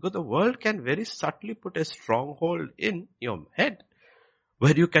 strongholds. Because the world can very subtly put a stronghold in your head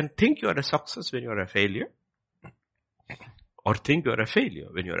where you can think you are a success when you are a failure, or think you are a failure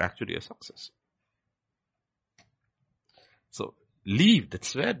when you are actually a success. So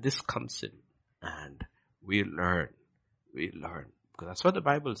that's where this comes in. And we learn. Because that's what the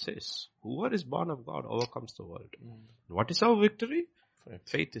Bible says. Whoever is born of God overcomes the world. What is our victory?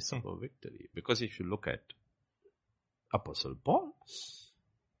 Faith is our victory. Because if you look at Apostle Paul,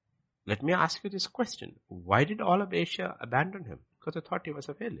 let me ask you this question. Why did all of Asia abandon him? Because they thought he was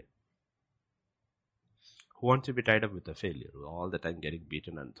a failure. Who wants to be tied up with a failure? All the time getting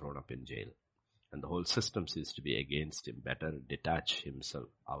beaten and thrown up in jail. And the whole system seems to be against him. Better detach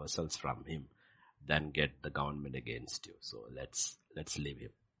ourselves from him than get the government against you. So let's leave him.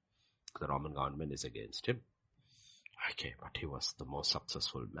 The Roman government is against him. Okay, but he was the most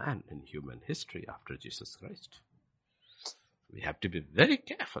successful man in human history after Jesus Christ. We have to be very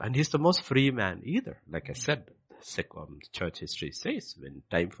careful. And he's the most free man either. Like I said, church history says when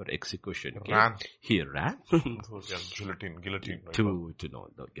time for execution came, he ran. Guillotine. To know,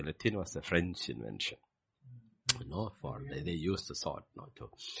 the guillotine was a French invention. They used the sword.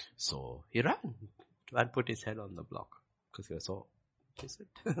 So he ran and put his head on the block because he was so pissed.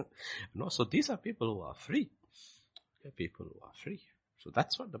 So these are people who are free. People who are free. So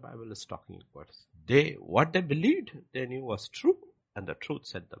that's what the Bible is talking about. What they believed, they knew was true, and the truth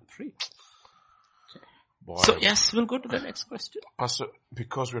set them free. Boy. So yes, we'll go to the next question. Pastor,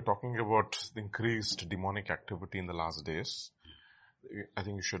 because we're talking about the increased demonic activity in the last days, I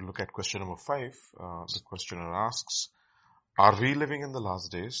think you should look at question number 5. The questioner asks, are we living in the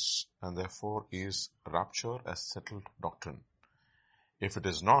last days, and therefore is rapture a settled doctrine? If it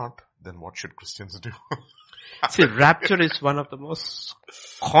is not, then what should Christians do? See, rapture is one of the most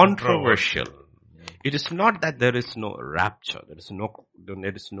controversial. It is not that there is no rapture. There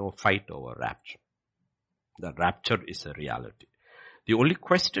is no fight over rapture. The rapture is a reality. The only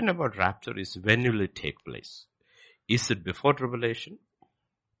question about rapture is when will it take place? Is it before tribulation?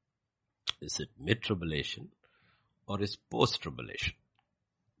 Is it mid-tribulation? Or is post-tribulation?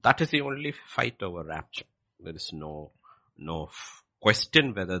 That is the only fight over rapture. There is no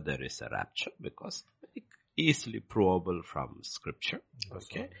question whether there is a rapture, because easily provable from scripture.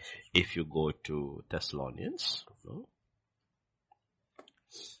 Okay. If you go to Thessalonians, no?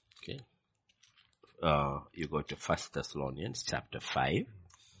 Okay. You go to 1 Thessalonians chapter 5.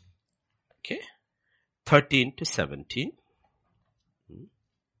 Okay. 13 to 17.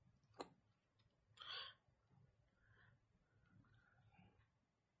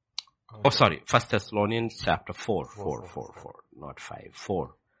 Oh, sorry. 1 Thessalonians chapter 4, not 5,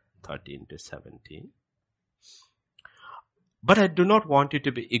 4, 13 to 17. But I do not want you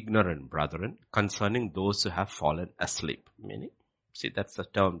to be ignorant, brethren, concerning those who have fallen asleep. Meaning, see, that's the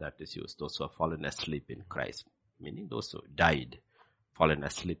term that is used, those who have fallen asleep in Christ. Meaning those who died, fallen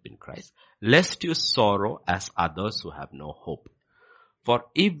asleep in Christ. Lest you sorrow as others who have no hope. For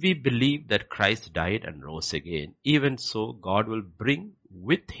if we believe that Christ died and rose again, even so God will bring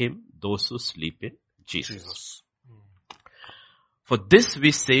with him those who sleep in Jesus. For this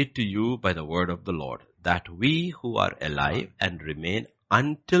we say to you by the word of the Lord, that we who are alive and remain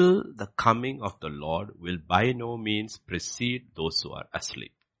until the coming of the Lord will by no means precede those who are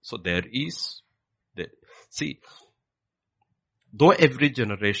asleep. So though every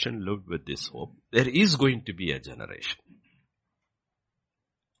generation lived with this hope, there is going to be a generation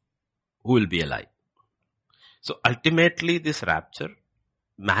who will be alive. So ultimately this rapture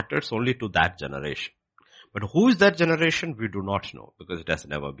matters only to that generation. But who is that generation? We do not know because it has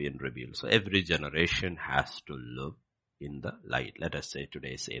never been revealed. So every generation has to live in the light. Let us say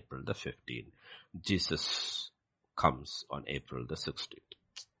today is April the 15th. Jesus comes on April the 16th.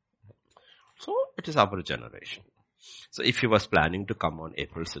 So it is our generation. So if he was planning to come on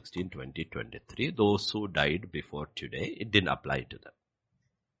April 16, 2023, those who died before today, it didn't apply to them.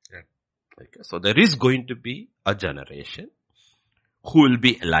 Yeah. Okay. So there is going to be a generation who will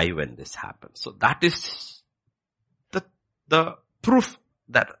be alive when this happens. So that is the proof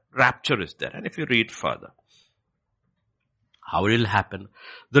that rapture is there. And if you read further, how it will happen?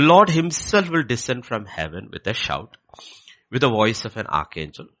 The Lord himself will descend from heaven with a shout, with the voice of an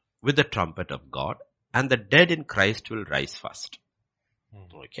archangel, with the trumpet of God, and the dead in Christ will rise first.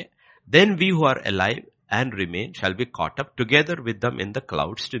 Okay. Then we who are alive and remain shall be caught up together with them in the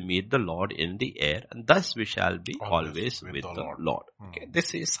clouds to meet the Lord in the air, and thus we shall be always with the Lord. Okay.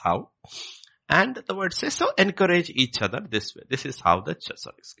 This is how. And the word says, so encourage each other this way. This is how the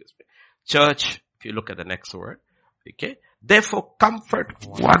church, if you look at the next word, okay, therefore comfort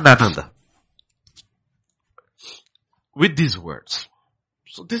one another with these words.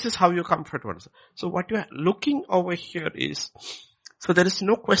 So this is how you comfort one another. So what you are looking over here is, so there is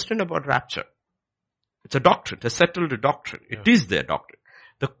no question about rapture. It's a doctrine, a settled doctrine. It is their doctrine.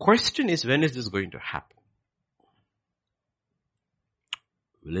 The question is, when is this going to happen?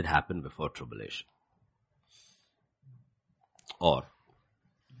 Will it happen before tribulation? Or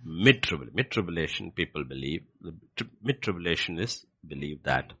mid-tribulation? Mid-tribulation, people believe, mid-tribulation is believe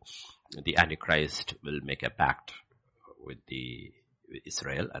that the Antichrist will make a pact with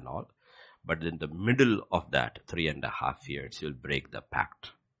Israel and all. But in the middle of that 3.5 years, he will break the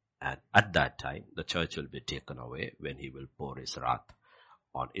pact. And at that time, the church will be taken away when he will pour his wrath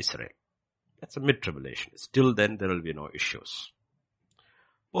on Israel. That's a mid-tribulation. Still then, there will be no issues.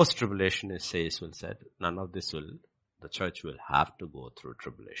 Post-tribulation, it says, none of this the church will have to go through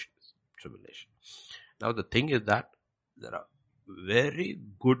tribulation. Now the thing is that there are very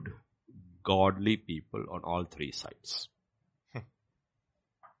good, godly people on all three sides.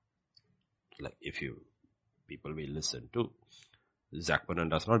 Like people we listen to, Zach Bonan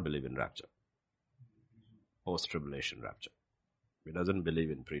does not believe in rapture. Post-tribulation rapture. He doesn't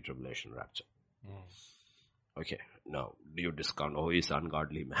believe in pre-tribulation rapture. Okay, now, do you discount, he's an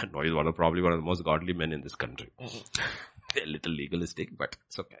ungodly man? No, he's probably one of the most godly men in this country. They're a little legalistic, but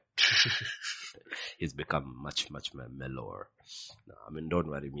it's okay. He's become much, much mellower. No, don't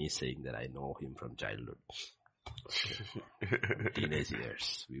worry me saying that I know him from childhood. Teenage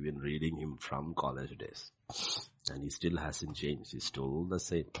years. We've been reading him from college days. And he still hasn't changed. He's still the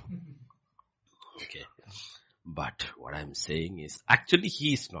same. Okay. But what I'm saying is, actually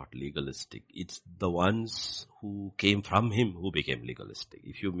he is not legalistic. It's the ones who came from him who became legalistic.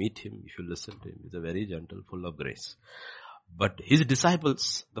 If you meet him, if you listen to him, he's a very gentle, full of grace. But his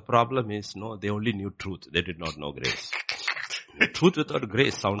disciples, the problem is, they only knew truth. They did not know grace. Truth without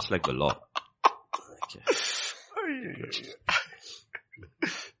grace sounds like the law. Okay.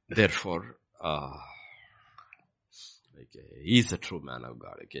 Therefore, he's a true man of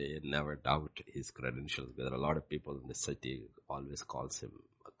God. Okay, never doubt his credentials. There are a lot of people in the city always calls him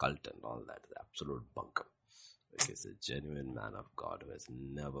a cult and all that. Absolute bunkum. Okay, he's a genuine man of God who has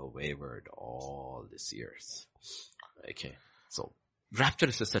never wavered all these years. Okay, so Rapture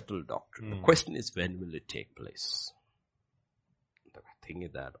is a settled doctrine. The question is, when will it take place? The thing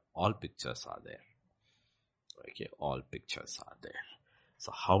is that all pictures are there. Okay, all pictures are there.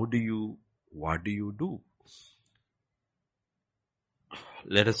 So what do you do?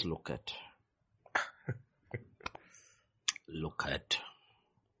 Let us look at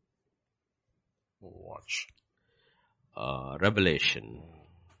Watch. Revelation.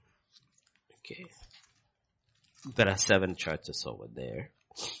 Okay. There are 7 churches over there.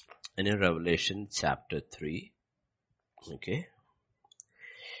 And in Revelation chapter 3, okay,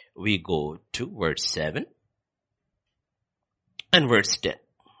 we go to verse 7 and verse 10.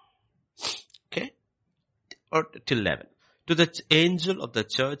 Okay. Or till 11. To the angel of the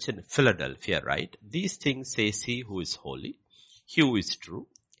church in Philadelphia write, these things says he who is holy, he who is true,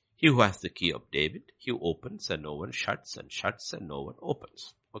 he who has the key of David, he who opens and no one shuts, and shuts and no one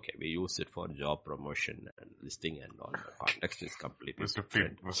opens. Okay, we use it for job promotion and listing and all. The context is completely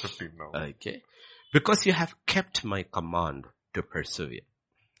different. Verse 15 now. Okay. Because you have kept my command to persevere.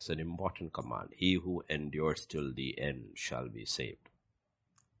 It's an important command. He who endures till the end shall be saved.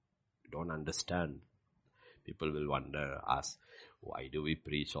 You don't understand. People will wonder, ask, why do we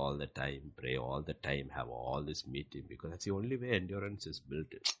preach all the time, pray all the time, have all this meeting? Because that's the only way endurance is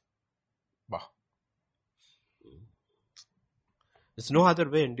built in. Bah. There's no other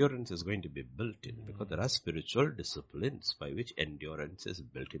way endurance is going to be built in, because there are spiritual disciplines by which endurance is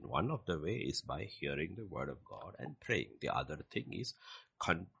built in. One of the ways is by hearing the word of God and praying. The other thing is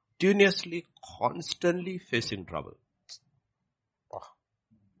continuously, constantly facing trouble.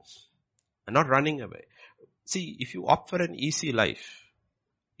 And not running away. See, if you opt for an easy life,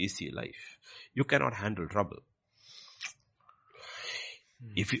 you cannot handle trouble.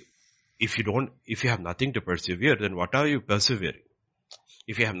 If you have nothing to persevere, then what are you persevering?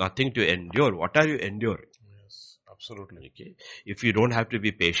 If you have nothing to endure, what are you enduring? Yes, absolutely. Okay. If you don't have to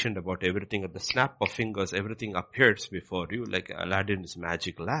be patient about everything, at the snap of fingers, everything appears before you like Aladdin's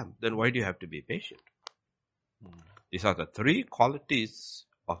magic lamp, then why do you have to be patient? These are the 3 qualities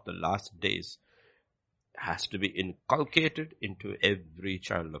of the last days has to be inculcated into every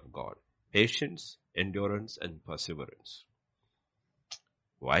child of God. Patience, endurance, and perseverance.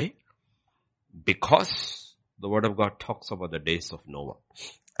 Why? Because the word of God talks about the days of Noah.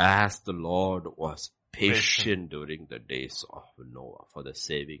 As the Lord was patient during the days of Noah for the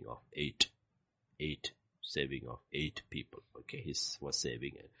saving of 8 people. Okay, he was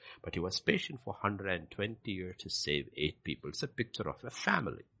saving it. But he was patient for 120 years to save 8 people. It's a picture of a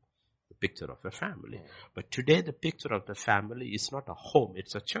family. But today the picture of the family is not a home,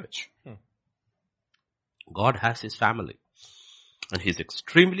 it's a church. God has his family. And he's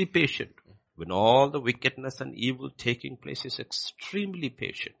extremely patient. When all the wickedness and evil taking place, he's extremely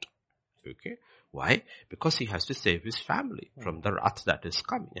patient. Okay? Why? Because he has to save his family from the wrath that is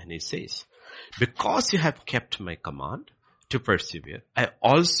coming. And he says, because you have kept my command to persevere, I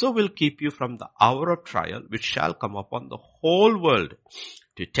also will keep you from the hour of trial which shall come upon the whole world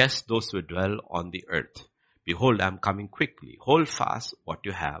to test those who dwell on the earth. Behold, I am coming quickly. Hold fast what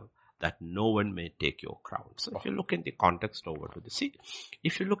you have, that no one may take your crown. So if you look in the context over to the sea,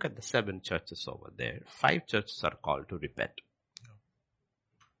 if you look at the 7 churches over there, 5 churches are called to repent.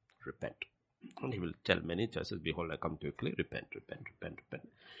 Repent. And he will tell many churches, behold, I come quickly, repent.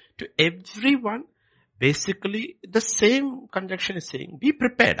 To everyone, basically, the same conjunction is saying, be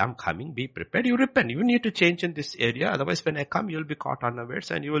prepared. I'm coming, be prepared. You repent. You need to change in this area. Otherwise, when I come, you'll be caught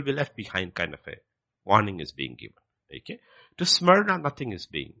unawares and you will be left behind, kind of a warning is being given. Okay. To Smyrna, nothing is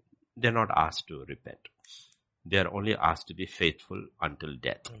being. They're not asked to repent. They are only asked to be faithful until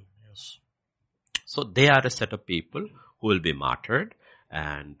death. Yes. So they are a set of people who will be martyred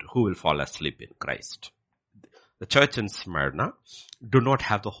and who will fall asleep in Christ. The church in Smyrna do not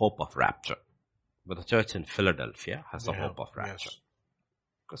have the hope of rapture. But the church in Philadelphia has the hope of rapture.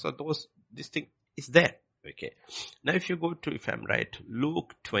 Yes. Because this thing is there. Okay. Now if you go to, if I'm right,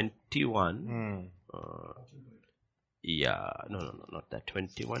 Luke 21, not that,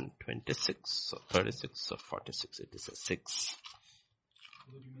 21, 26, or 36, or 46, it is a 6.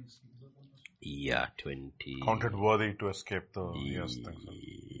 Yeah, 20. Counted worthy to escape the,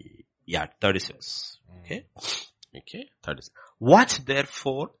 Yeah, 36. Okay, 36. Watch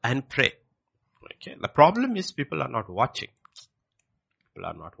therefore and pray. Okay, the problem is people are not watching.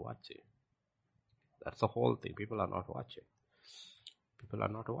 That's the whole thing. People are not watching. People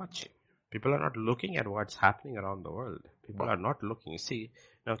are not looking at what's happening around the world. People are not looking. See,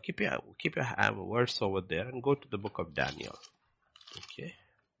 now keep your words over there and go to the book of Daniel. Okay,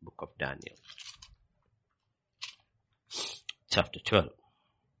 book of Daniel, chapter 12.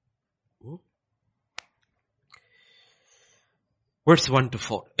 Verse 1 to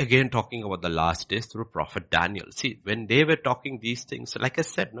 4, again talking about the last days through prophet Daniel. See, when they were talking these things, like I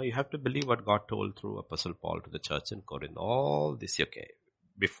said, no, you have to believe what God told through Apostle Paul to the church in Corinth. All this, okay,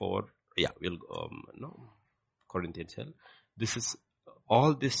 before, we'll go, Corinthians, this is,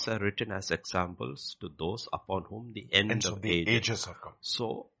 all this are written as examples to those upon whom the end of the ages have come.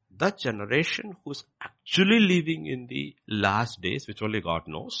 So, that generation who's actually living in the last days, which only God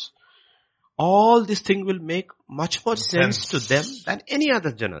knows, all this thing will make much more sense to them than any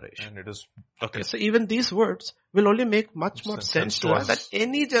other generation. And it is okay. So even these words will only make much more sense to us than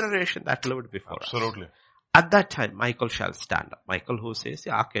any generation that lived before us. Absolutely. At that time, Michael shall stand up. Michael, who says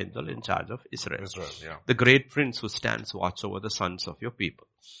the archangel in charge of Israel. The great prince who stands watch over the sons of your people.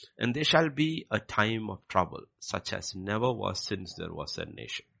 And there shall be a time of trouble, such as never was since there was a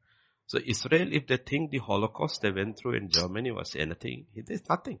nation. So Israel, if they think the Holocaust they went through in Germany was anything, it is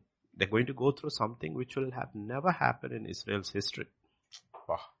nothing. They're going to go through something which will have never happened in Israel's history.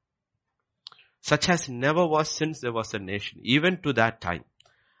 Wow. Such as never was since there was a nation, even to that time.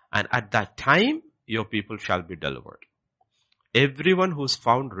 And at that time, your people shall be delivered. Everyone who is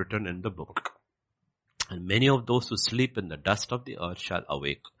found written in the book. And many of those who sleep in the dust of the earth shall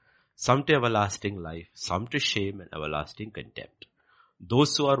awake. Some to everlasting life, some to shame and everlasting contempt.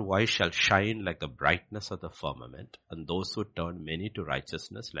 Those who are wise shall shine like the brightness of the firmament, and those who turn many to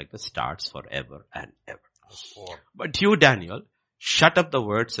righteousness like the stars forever and ever. But you, Daniel, shut up the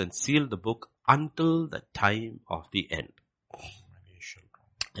words and seal the book until the time of the end.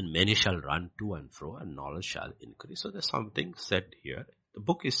 And many shall run to and fro, and knowledge shall increase. So there's something said here. The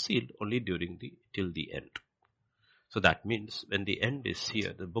book is sealed only till the end. So that means when the end is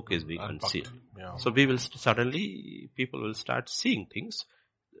here, the book is being unsealed. Yeah. So people will start seeing things.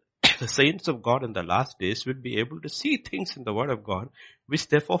 The saints of God in the last days will be able to see things in the Word of God, which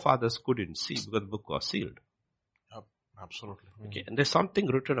their forefathers couldn't see because the book was sealed. Yep, absolutely. Okay, and there's something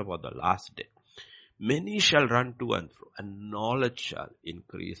written about the last day. Many shall run to and fro, and knowledge shall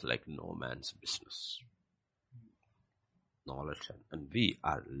increase like no man's business. Knowledge, and we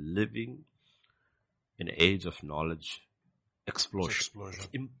are living in an age of knowledge explosion. It's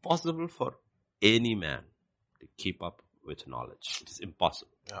impossible for any man to keep up with knowledge. It is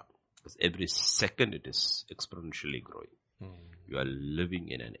impossible. Yeah. Because every second it is exponentially growing. You are living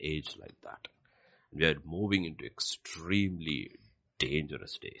in an age like that. We are moving into extremely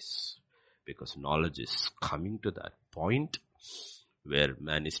dangerous days. Because knowledge is coming to that point where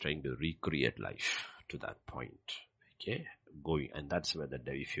man is trying to recreate life to that point. Okay? And that's where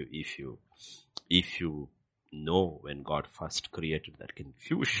if you know when God first created that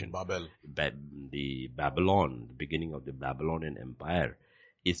confusion, the Babylon, the beginning of the Babylonian Empire,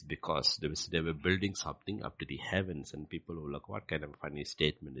 is because they were building something up to the heavens, and people were like, what kind of funny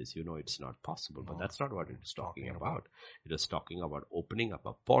statement is, it's not possible. But that's not what it is talking about. It is talking about opening up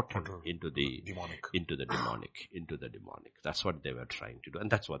a portal into the demonic. That's what they were trying to do. And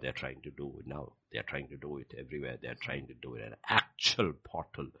that's what they're trying to do now. They're trying to do it everywhere. They're trying to do it an actual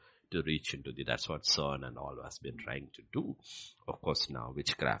portal to reach into that's what CERN and all has been trying to do. Of course now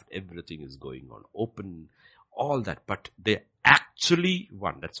witchcraft, everything is going on open, all that, but they actually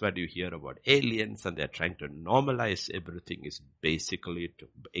won. That's why you hear about aliens, and they're trying to normalize everything is basically to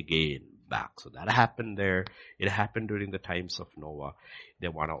again back. So that happened there. It happened during the times of Noah. They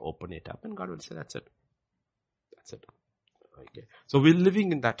want to open it up, and God will say, that's it. That's it. Okay. So we're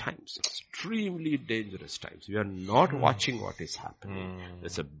living in that times, extremely dangerous times. We are not watching what is happening.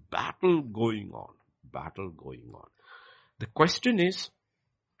 There's a battle going on. The question is,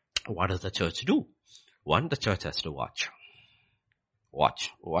 what does the church do? One, the church has to watch. Watch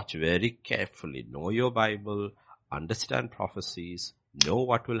very carefully. Know your Bible, understand prophecies, know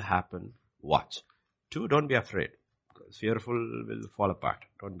what will happen, watch. 2, don't be afraid, because fearful will fall apart.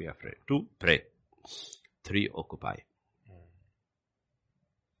 Don't be afraid. 2, pray. 3, occupy.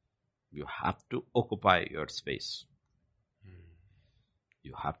 You have to occupy your space.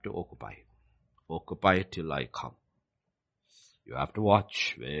 You have to occupy. Occupy till I come. You have to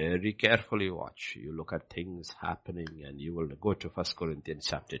watch, very carefully watch. You look at things happening, and you will go to 1 Corinthians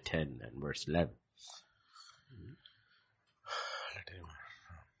chapter 10 and verse 11.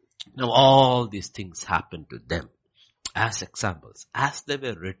 Now all these things happen to them as examples, as they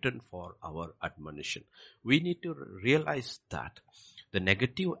were written for our admonition. We need to realize that the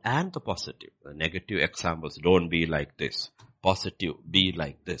negative and the positive. The negative examples, don't be like this. Positive, be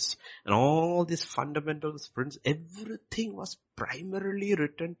like this. And all these fundamentals, everything was primarily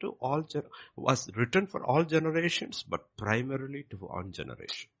written for all generations, but primarily to one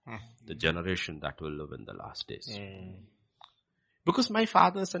generation. The generation that will live in the last days. Because my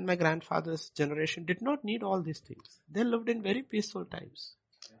father's and my grandfather's generation did not need all these things. They lived in very peaceful times.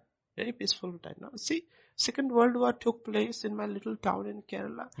 Very peaceful time. Now see, Second World War took place in my little town in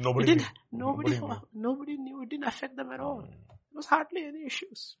Kerala. Nobody knew. It didn't affect them at all. There was hardly any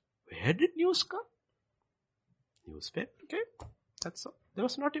issues. Where did news come? Newspaper, okay? That's all. There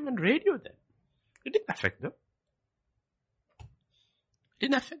was not even radio then. It didn't affect them.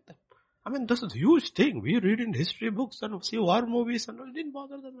 I mean, this is a huge thing. We read in history books and see war movies and all. It didn't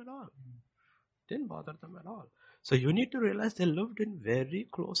bother them at all. So you need to realize they lived in very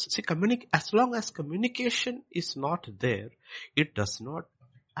close. See, as long as communication is not there, it does not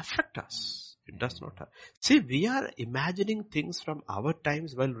affect us. It does not. See, we are imagining things from our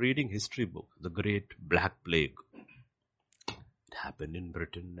times while reading history books. The Great Black Plague. It happened in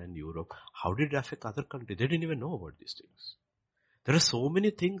Britain and Europe. How did it affect other countries? They didn't even know about these things. There are so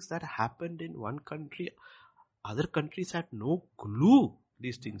many things that happened in one country. Other countries had no clue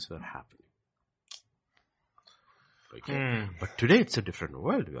these things were happening. Okay. But today it's a different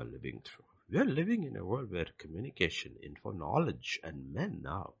world we are living through. We are living in a world where communication, info, knowledge, and men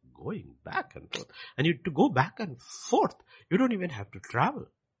are going back and forth. And to go back and forth, you don't even have to travel.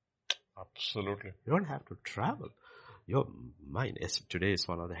 Absolutely. You don't have to travel. Your mind, as today is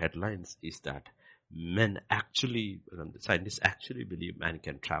one of the headlines, is that scientists actually believe man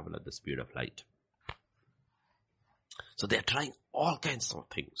can travel at the speed of light. So they are trying all kinds of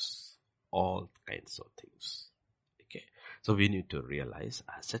things. Okay. So we need to realize,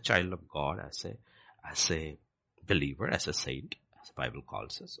 as a child of God, as a believer, as a saint, as the Bible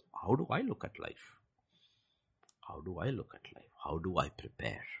calls us, how do I look at life? How do I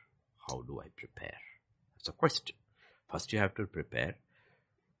prepare? That's a question. First you have to prepare.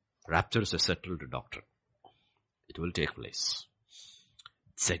 Rapture is a settled doctrine. It will take place.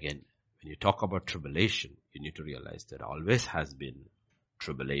 Second, when you talk about tribulation, you need to realize there always has been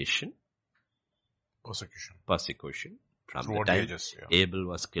tribulation, persecution from throughout the time the ages, Abel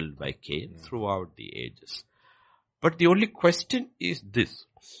was killed by Cain, throughout the ages. But the only question is this.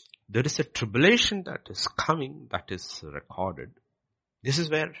 There is a tribulation that is coming, that is recorded. This is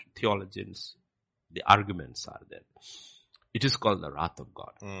where theologians, the arguments are there. It is called the wrath of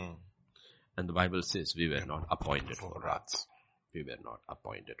God. And the Bible says we were not appointed for wrath. We were not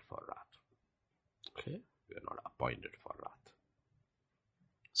appointed for wrath. Okay? We were not appointed for wrath.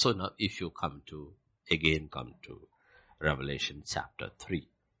 So now if you come to Revelation chapter 3.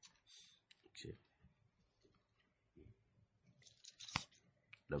 Okay.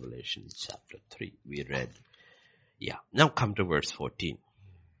 Revelation chapter 3. We read. Yeah. Now come to verse 14.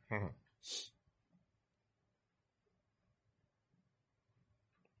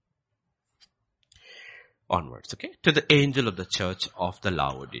 Onwards, okay? To the angel of the church of the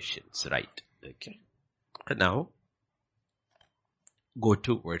Laodiceans, right? Okay. And now, go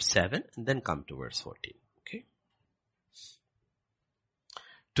to verse 7 and then come to verse 14, okay?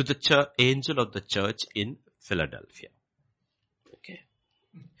 To the angel of the church in Philadelphia, okay?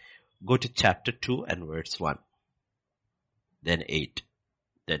 Go to chapter 2 and verse 1, then 8,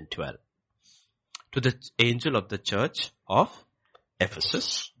 then 12. To the angel of the church of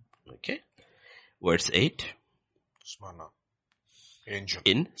Ephesus, okay? Verse 8. Smyrna. Angel.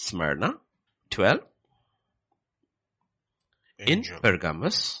 In Smyrna. 12. Angel. In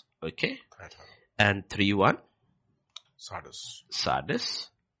Pergamos. Okay. And 3:1. Sardis.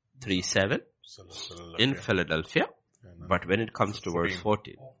 3:7. In Philadelphia. But when it comes to verse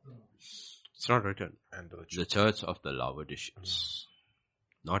 14, it's not written. The church of the Laodiceans.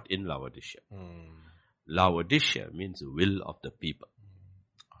 Not in Laodicea. Laodicea means will of the people.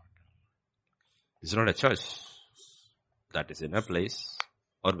 It's not a church that is in a place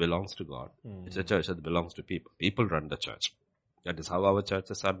or belongs to God. It's a church that belongs to people. People run the church. That is how our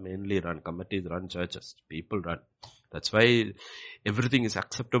churches are mainly run. Committees run churches. People run. That's why everything is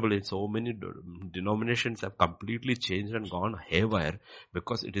acceptable in so many denominations have completely changed and gone haywire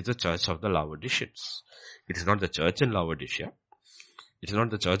because it is the church of the Laodiceans. It is not the church in Laodicea. It is not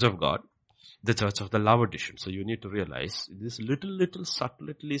the church of God. The church of the Laodiceans. So you need to realize these little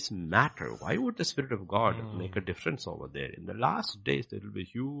subtleties matter. Why would the Spirit of God make a difference over there? In the last days, there will be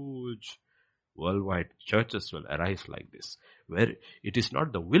huge worldwide churches will arise like this, where it is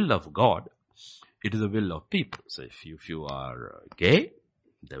not the will of God, it is the will of people. So if you are gay,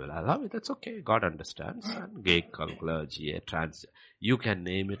 they will allow it. That's okay. God understands. And gay, clergy, trans, you can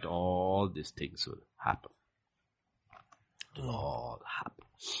name it. All these things will happen. It will all happen.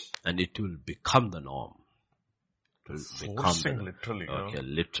 And it will become the norm. It will become literally. Okay,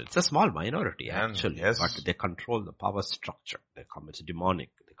 literally. It's a small minority actually, but they control the power structure. It's demonic.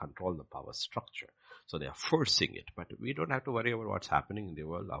 They control the power structure. So they are forcing it. But we don't have to worry about what's happening in the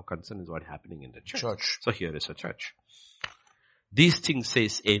world. Our concern is what's happening in the church. So here is a church. These things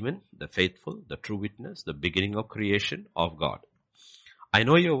says Amen, the faithful, the true witness, the beginning of creation of God. I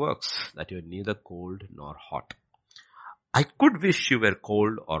know your works, that you are neither cold nor hot. I could wish you were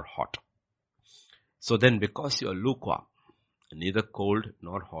cold or hot. So then because you are lukewarm, neither cold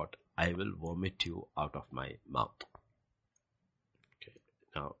nor hot, I will vomit you out of my mouth. Okay.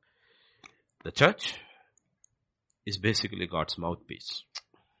 Now, the church is basically God's mouthpiece.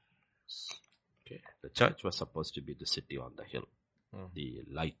 Okay. The church was supposed to be the city on the hill, the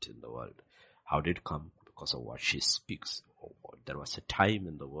light in the world. How did it come? Because of what she speaks. There was a time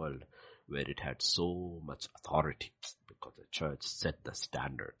in the world where it had so much authority because the church set the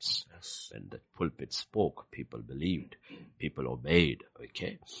standards. Yes. When the pulpit spoke, people believed, people obeyed.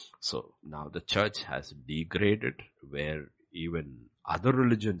 Okay. So now the church has degraded where even other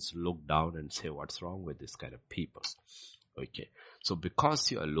religions look down and say, what's wrong with this kind of people? Okay. So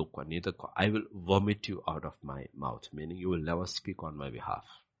because you are lukewarm, I will vomit you out of my mouth, meaning you will never speak on my behalf.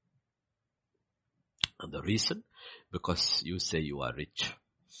 And the reason? Because you say you are rich,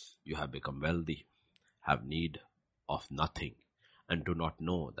 you have become wealthy, have need of nothing, and do not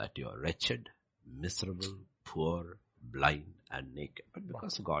know that you are wretched, miserable, poor, blind, and naked. But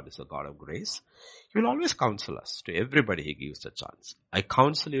because God is a God of grace, He will always counsel us. To everybody He gives a chance. I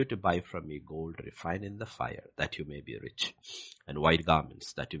counsel you to buy from me gold refined in the fire, that you may be rich, and white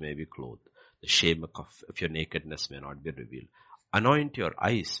garments, that you may be clothed. The shame of your nakedness may not be revealed. Anoint your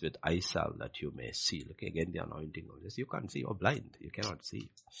eyes with eye salve that you may see. Look again, the anointing of this. You can't see, you're blind. You cannot see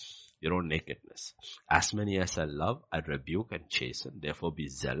your own nakedness. As many as I love, I rebuke and chasten. Therefore be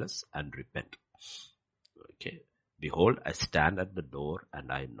zealous and repent. Okay. Behold, I stand at the door and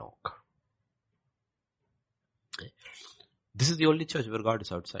I knock. Okay. This is the only church where God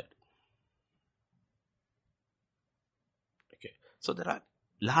is outside. Okay. So there are,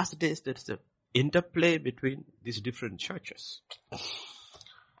 last days there's a interplay between these different churches.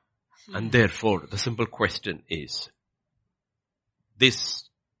 And therefore, the simple question is, this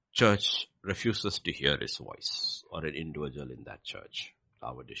church refuses to hear His voice, or an individual in that church,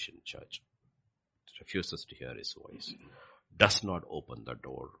 Laodicean church, refuses to hear His voice, does not open the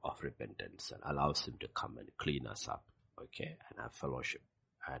door of repentance and allows Him to come and clean us up, okay, and have fellowship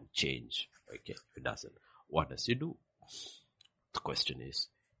and change, okay. If it doesn't, what does He do? The question is,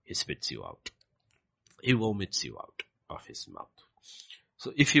 He spits you out. He vomits you out of His mouth.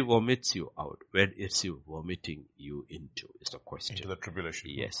 So if He vomits you out, where is He vomiting you into is the question. Into the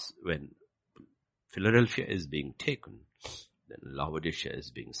tribulation. Yes. When Philadelphia is being taken, then Laodicea is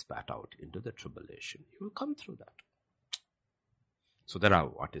being spat out into the tribulation. He will come through that. So there are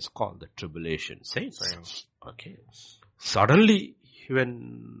what is called the tribulation saints. Okay. Suddenly,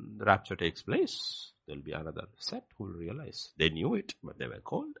 when the rapture takes place, there will be another set who will realize they knew it, but they were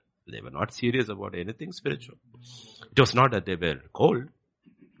cold. They were not serious about anything spiritual. It was not that they were cold.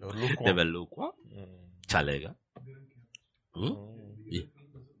 They were lukewarm. Chalega. Yeah.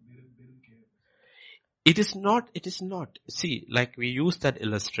 It is not. See, like we use that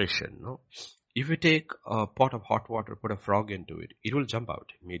illustration, no? If you take a pot of hot water, put a frog into it, it will jump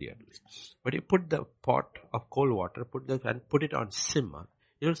out immediately. But you put the pot of cold water, put it on simmer,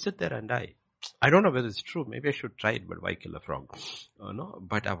 it will sit there and die. I don't know whether it's true. Maybe I should try it, but why kill a frog? No,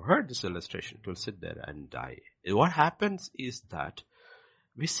 but I've heard this illustration. It will sit there and die. What happens is that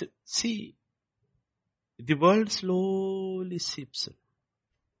we see the world slowly seeps in.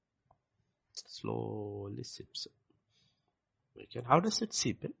 Slowly seeps in. Okay. How does it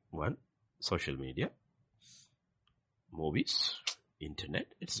seep in? One, social media, movies, internet.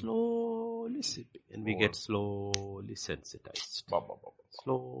 It's slowly seeping, and we get slowly sensitized.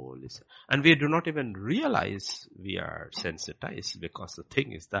 Slowly. And we do not even realize we are sensitized, because the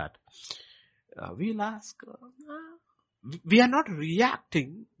thing is that we'll ask, we are not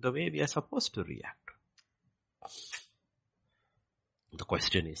reacting the way we are supposed to react. The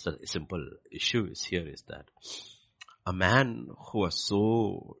question is, the simple issue is here is that a man who was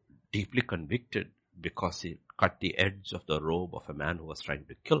so deeply convicted because he cut the edge of the robe of a man who was trying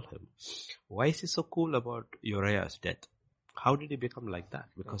to kill him, why is he so cool about Uriah's death? How did he become like that?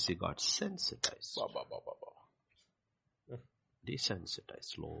 Because he got sensitized. Desensitized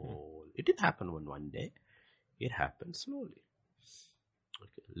slowly. It didn't happen one day. It happened slowly.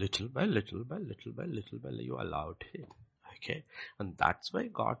 Okay. Little by little by little by little by little, you allowed him. Okay. And that's why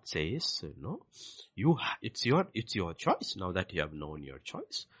God says, it's your choice. Now that you have known your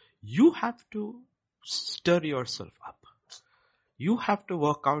choice, you have to stir yourself up. You have to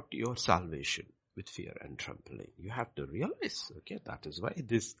work out your salvation with fear and trembling. You have to realize, okay, that is why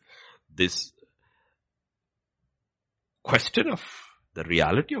this question of the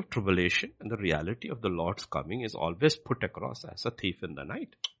reality of tribulation and the reality of the Lord's coming is always put across as a thief in the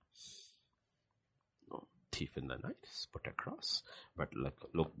night. No, thief in the night is put across. But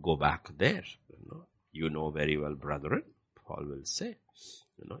look, go back there. You know very well, brethren, Paul will say.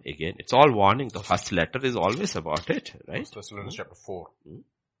 Again, it's all warning. The first letter is always about it, right? 1 Thessalonians chapter 4.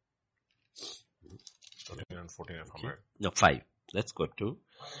 13 and 14 if I'm right. No, 5. Let's go to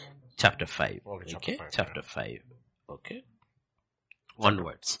chapter 5. Okay, Chapter 5. Okay.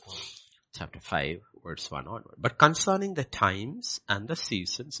 Onwards. Chapter 5, verse 1 onward. But concerning the times and the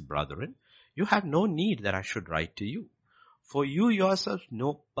seasons, brethren, you have no need that I should write to you. For you yourselves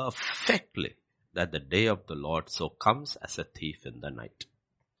know perfectly that the day of the Lord so comes as a thief in the night.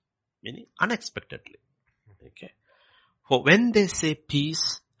 Meaning unexpectedly. Okay. For when they say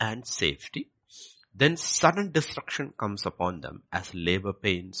peace and safety, then sudden destruction comes upon them as labor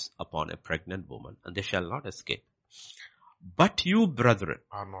pains upon a pregnant woman, and they shall not escape. But you, brethren,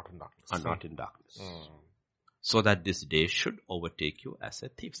 Are not in darkness. So that this day should overtake you as a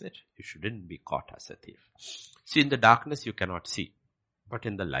thief. You shouldn't be caught as a thief. See, in the darkness you cannot see, but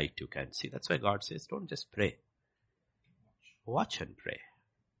in the light you can see. That's why God says, don't just pray. Watch and pray.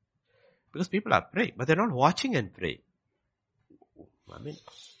 Because people are praying, but they're not watching and praying. I mean,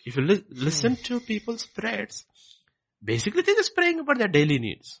 if you listen to people's prayers, basically they're just praying about their daily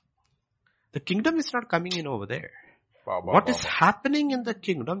needs. The kingdom is not coming in over there. What is happening in the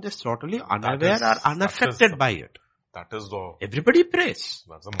kingdom, they're totally unaware or unaffected by it. That is the... Everybody prays.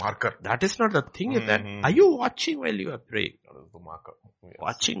 That's the marker. That is not the thing. Is that, are you watching while you are praying? That is the marker. Yes.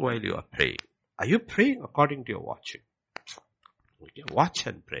 Watching while you are praying. Are you praying according to your watching? Okay, watch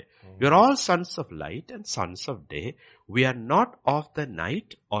and pray. We are all sons of light and sons of day. We are not of the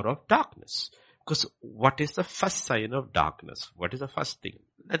night or of darkness. Because what is the first sign of darkness? What is the first thing?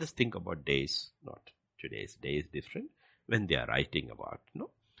 Let us think about days. Not today's day is different. When they are writing about,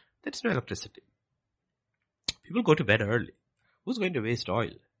 there's no electricity. People go to bed early. Who's going to waste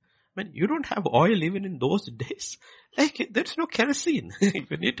oil? I mean, you don't have oil even in those days. Like, there's no kerosene.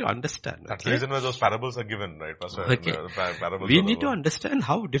 You need to understand. That's the reason why those parables are given, right? Okay. We need to understand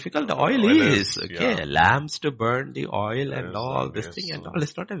how difficult the oil is. Okay. Yeah. Lamps to burn the oil and all this thing and all.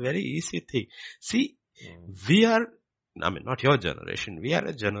 It's not a very easy thing. See, we are, not your generation. We are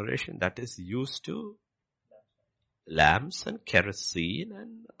a generation that is used to lamps and kerosene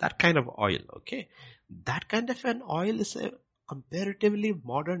and that kind of oil. Okay. That kind of an oil is a comparatively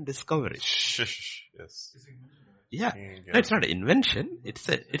modern discovery. Yes. Yeah. No, it's not an invention. It's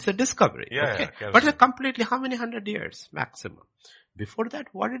a discovery. Yeah, okay. Yeah, but completely how many 100 years maximum? Before that,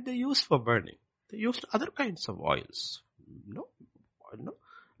 what did they use for burning? They used other kinds of oils. No.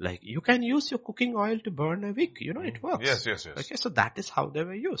 Like you can use your cooking oil to burn a wick. It works. Yes. Okay. So that is how they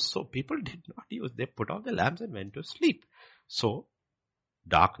were used. So people did not use. They put off the lamps and went to sleep. So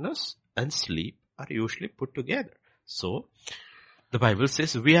darkness and sleep are usually put together. So, the Bible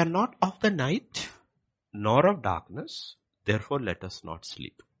says, we are not of the night, nor of darkness, therefore let us not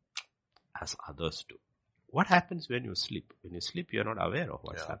sleep, as others do. What happens when you sleep? When you sleep, you are not aware of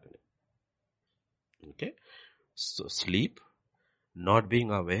what's happening. Okay? So, sleep, not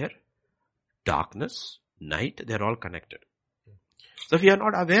being aware, darkness, night, they're all connected. So, if you are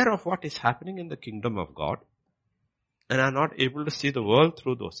not aware of what is happening in the kingdom of God, and are not able to see the world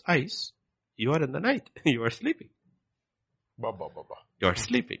through those eyes, you are in the night. You are sleeping. You are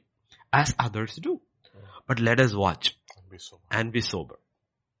sleeping. As others do. But let us watch. And be sober.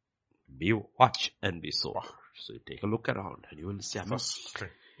 Watch and be sober. So you take a look around and you will see.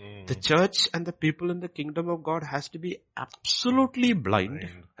 The church and the people in the kingdom of God has to be absolutely blind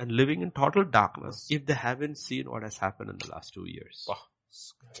and living in total darkness if they haven't seen what has happened in the last 2 years.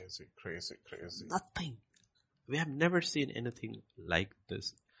 Crazy. Nothing. We have never seen anything like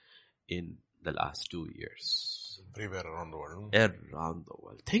this in the last 2 years. Everywhere around the world. Around the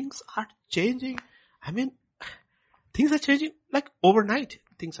world. Things are changing. Things are changing like overnight.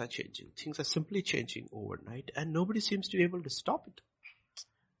 Things are changing. Things are simply changing overnight and nobody seems to be able to stop it.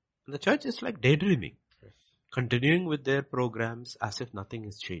 And the church is like daydreaming. Continuing with their programs as if nothing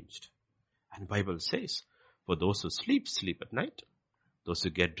has changed. And the Bible says, for those who sleep, sleep at night. Those who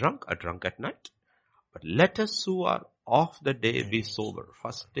get drunk are drunk at night. But let us who are of the day be sober.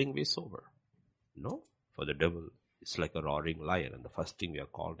 First thing be sober. No, for the devil is like a roaring lion and the first thing we are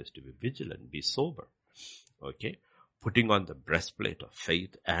called is to be vigilant, be sober. Okay, putting on the breastplate of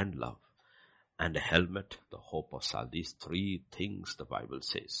faith and love and a helmet, the hope of salvation. These 3 things the Bible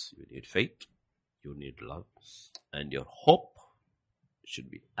says. You need faith, you need love, and your hope should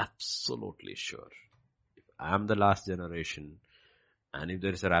be absolutely sure. If I am the last generation and if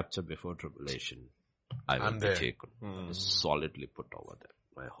there is a rapture before tribulation, I will I'm be there. taken. Solidly put over there.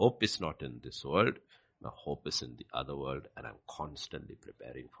 My hope is not in this world. My hope is in the other world, and I'm constantly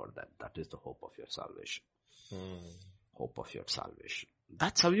preparing for that. That is the hope of your salvation. Hope of your salvation.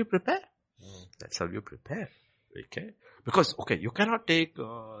 That's how you prepare. That's how you prepare. Okay? Because, you cannot take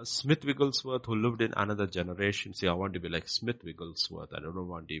Smith Wigglesworth who lived in another generation. See, I want to be like Smith Wigglesworth. I don't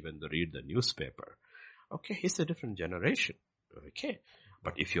want to even read the newspaper. Okay, he's a different generation. Okay.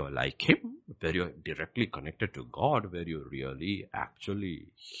 But if you're like him, where you're directly connected to God, where you really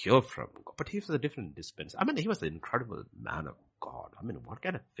actually hear from God. But he was a different dispense. I mean, he was an incredible man of God. I mean, what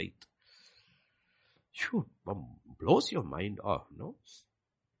kind of faith? Phew, blows your mind off, no?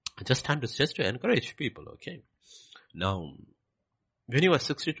 Just to encourage people, okay? Now, when he was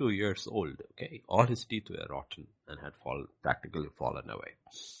 62 years old, okay, all his teeth were rotten and had practically fallen away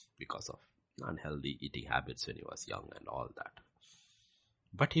because of unhealthy eating habits when he was young and all that.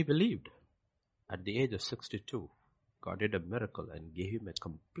 But he believed. At the age of 62, God did a miracle and gave him a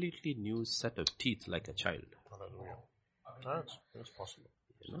completely new set of teeth like a child. Hallelujah. That's possible.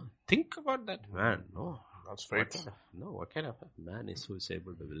 Think about that man, no? That's faith. What kind of a man is who is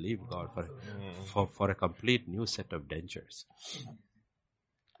able to believe God for a complete new set of dentures?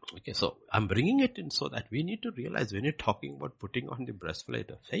 Okay, so I'm bringing it in so that we need to realize when you're talking about putting on the breastplate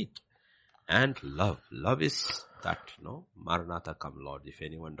of faith and love. Love is that, Maranatha, come Lord. If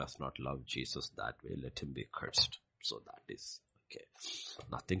anyone does not love Jesus that way, let him be cursed. So that is, okay.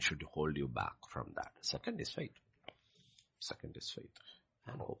 Nothing should hold you back from that. Second is faith.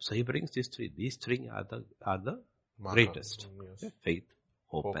 And hope. So he brings these three. These three are the greatest. Yes. Okay? Faith,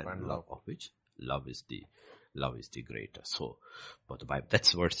 hope and love, of which love is the greatest. So, but the Bible,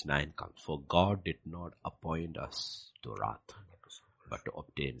 that's verse 9 comes. For God did not appoint us to wrath, but to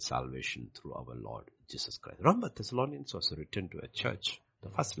obtain salvation through our Lord Jesus Christ. Remember, Thessalonians was written to a church. The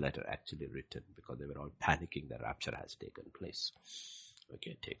first letter actually written because they were all panicking the rapture has taken place.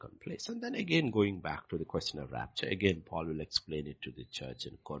 And then again, going back to the question of rapture, again, Paul will explain it to the church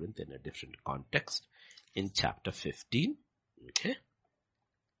in Corinth in a different context in chapter 15. Okay.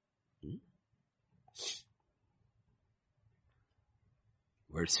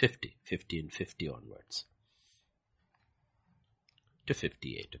 Verse 50, 50 onwards. To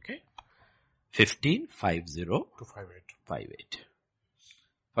 58, okay? 15, 50 To 58.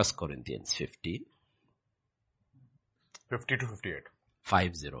 1 Corinthians 15. 50 to 58.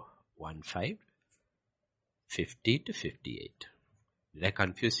 50, 50 to 58. Did I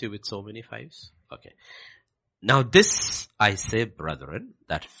confuse you with so many fives? Okay. Now this I say, brethren,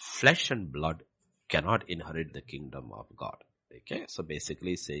 that flesh and blood cannot inherit the kingdom of God. Okay. So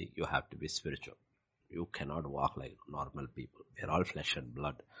basically say you have to be spiritual. You cannot walk like normal people. We are all flesh and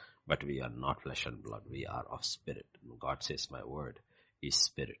blood, but we are not flesh and blood. We are of spirit. God says my word is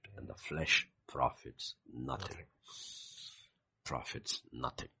spirit, and the flesh profits nothing. Profits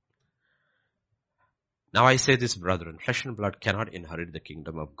nothing. Now I say this, brethren, flesh and blood cannot inherit the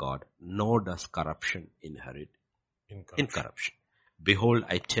kingdom of God, nor does corruption inherit incorruption. Behold,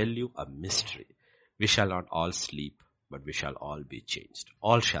 I tell you a mystery. We shall not all sleep, but we shall all be changed.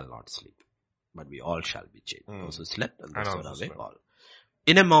 All shall not sleep, but we all shall be changed. Those who slept and those who are awake, all.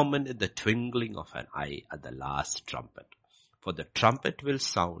 In a moment, in the twinkling of an eye, at the last trumpet. For the trumpet will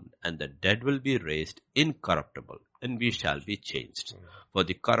sound, and the dead will be raised incorruptible, and we shall be changed. For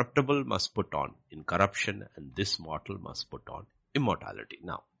the corruptible must put on incorruption, and this mortal must put on immortality.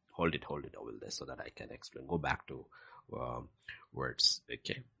 Now, hold it over there so that I can explain. Go back to words,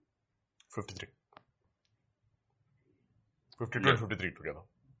 okay? 53. 52 and 53 together.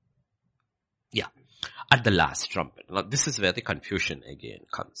 Yeah. At the last trumpet. Now, this is where the confusion again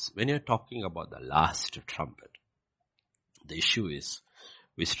comes. When you're talking about the last trumpet, the issue is,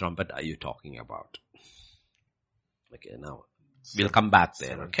 which trumpet are you talking about? Okay, now, we'll come back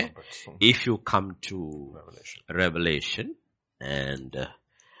there, okay? If you come to Revelation and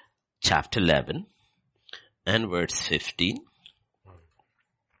chapter 11 and verse 15,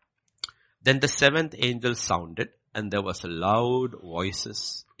 then the seventh angel sounded, and there was loud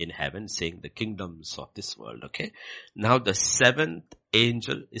voices in heaven saying the kingdoms of this world, okay? Now the seventh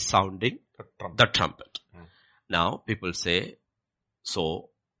angel is sounding the trumpet. Now people say, so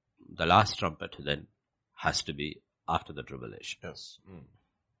the last trumpet then has to be after the tribulation. Yes.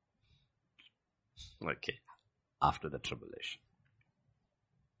 Okay. After the tribulation.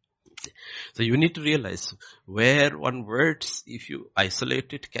 Okay. So you need to realize where one words, if you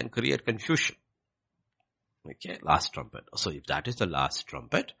isolate it, can create confusion. Okay, last trumpet. So if that is the last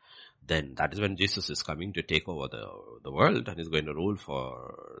trumpet, then that is when Jesus is coming to take over the world and is going to rule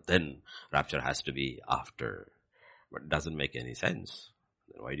then rapture has to be after. But it doesn't make any sense.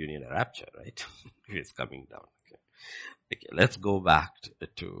 Then why do you need a rapture, right? If it's coming down. Okay, let's go back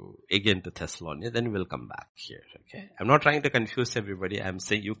again to Thessalonians, then we'll come back here, okay? I'm not trying to confuse everybody. I'm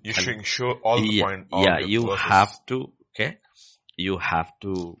saying you show all the point. All yeah, the you verses. have to, okay? You have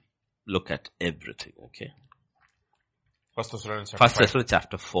to look at everything, okay? First Thessalonians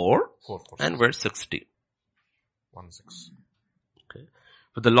chapter 4 and verse 16. 1:6. Okay.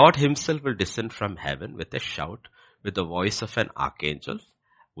 For the Lord himself will descend from heaven with a shout, with the voice of an archangel,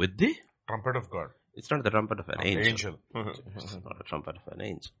 with the trumpet of God. It's not the trumpet of an angel. It's not a trumpet of an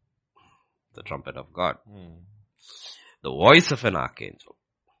angel. The trumpet of God. The voice of an archangel.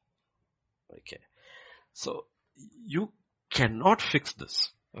 Okay. So, you cannot fix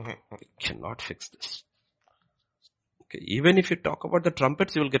this. You cannot fix this. Okay. Even if you talk about the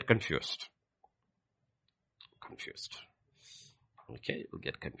trumpets, you will get confused. Okay. You'll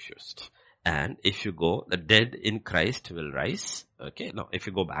get confused. And if you go, the dead in Christ will rise. Okay. Now, if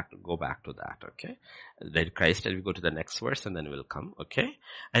you go back to that. Okay. Dead Christ, and we go to the next verse and then we'll come. Okay.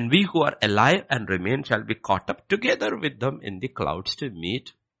 And we who are alive and remain shall be caught up together with them in the clouds to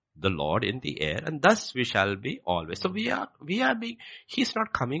meet the Lord in the air. And thus we shall be always. So he's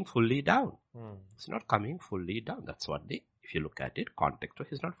not coming fully down. He's not coming fully down. That's what if you look at it, context,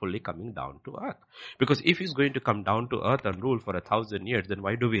 he's not fully coming down to earth. Because if he's going to come down to earth and rule for 1,000 years, then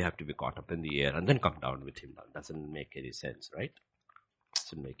why do we have to be caught up in the air and then come down with him? That doesn't make any sense, right?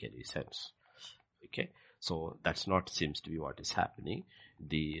 Doesn't make any sense. Okay. So that's not seems to be what is happening.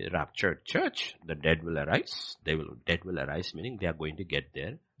 The raptured church, the dead will arise. Dead will arise, meaning they are going to get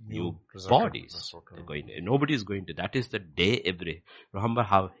their new bodies. Nobody is going to. That is the day remember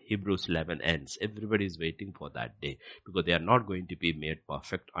how Hebrews 11 ends. Everybody is waiting for that day because they are not going to be made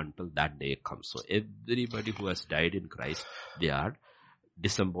perfect until that day comes. So everybody who has died in Christ, they are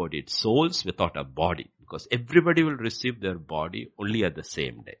disembodied souls without a body, because everybody will receive their body only at the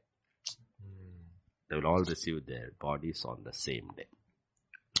same day. They will all receive their bodies on the same day.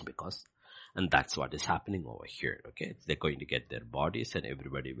 And that's what is happening over here, okay? They're going to get their bodies and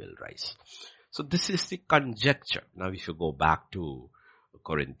everybody will rise. So this is the conjecture. Now if you go back to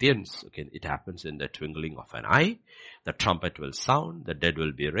Corinthians, okay, it happens in the twinkling of an eye. The trumpet will sound, the dead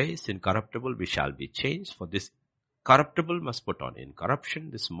will be raised, incorruptible we shall be changed. For this corruptible must put on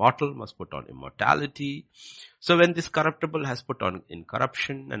incorruption, this mortal must put on immortality. So when this corruptible has put on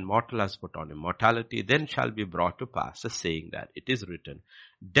incorruption and mortal has put on immortality, then shall be brought to pass a saying that it is written,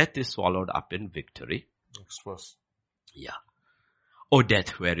 death is swallowed up in victory. Next verse. Yeah. O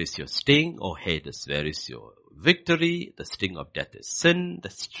death, where is your sting? O Hades, where is your victory? The sting of death is sin.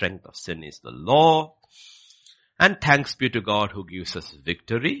 The strength of sin is the law. And thanks be to God who gives us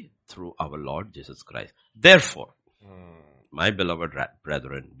victory through our Lord Jesus Christ. Therefore, my beloved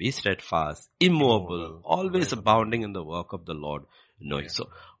brethren, be steadfast, immovable, always abounding in the work of the Lord, knowing. So,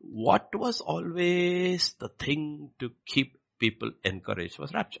 what was always the thing to keep people encouraged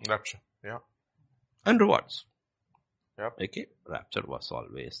was rapture. Rapture, yeah. And rewards. Yep. Okay, rapture was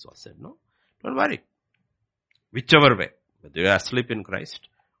said, no, don't worry. Whichever way, whether you are asleep in Christ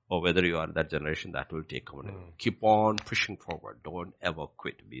or whether you are that generation, that will take over. Keep on pushing forward. Don't ever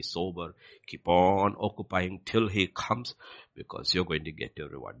quit. Be sober. Keep on occupying till he comes, because you're going to get your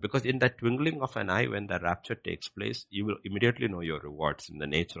reward. Because in that twinkling of an eye, when the rapture takes place, you will immediately know your rewards in the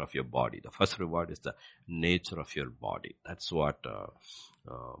nature of your body. The first reward is the nature of your body. That's what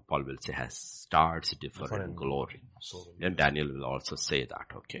Paul will say has stars differ in glory. And Daniel will also say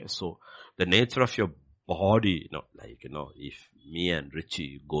that. Okay, so the nature of your body, if me and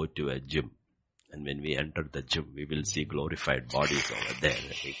Richie go to a gym, and when we enter the gym, we will see glorified bodies over there.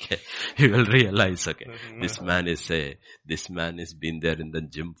 Okay? We will realize, okay, this man has been there in the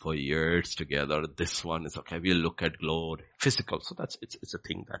gym for years together. This one is okay. We'll look at glory, physical. So it's a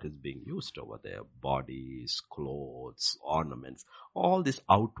thing that is being used over there. Bodies, clothes, ornaments, all these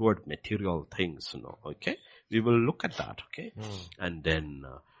outward material things, okay. We will look at that, okay, and then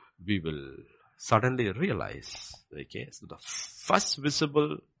we will suddenly realize, okay, so the first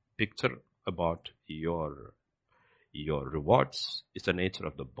visible picture about your rewards is the nature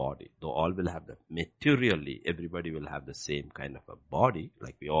of the body. Though all will have materially, everybody will have the same kind of a body,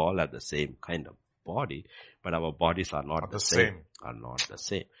 like we all have the same kind of body, but our bodies are not the same. Are not the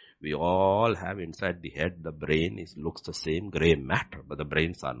same. We all have inside the head, the brain looks the same, gray matter, but the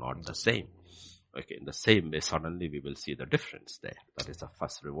brains are not the same. Okay, in the same way, suddenly we will see the difference there. That is the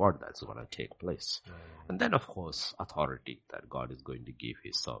first reward that's going to take place. And then, of course, authority that God is going to give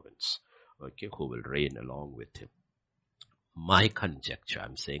his servants, okay, who will reign along with him. My conjecture,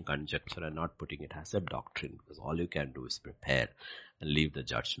 I'm saying conjecture and not putting it as a doctrine, because all you can do is prepare and leave the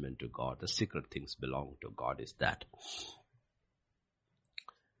judgment to God. The secret things belong to God, is that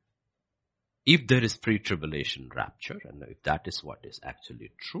if there is pre-tribulation rapture, and if that is what is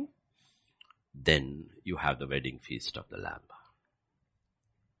actually true, then you have the wedding feast of the Lamb.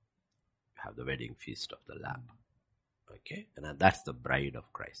 You have the wedding feast of the Lamb. Okay? And that's the bride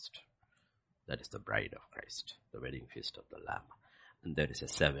of Christ. That is the bride of Christ. The wedding feast of the Lamb. And there is a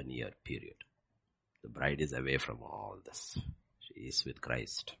 7-year period. The bride is away from all this. She is with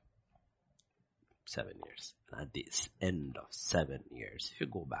Christ. 7 years. And at the end of 7 years, if you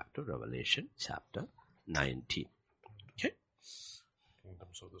go back to Revelation chapter 19. Okay?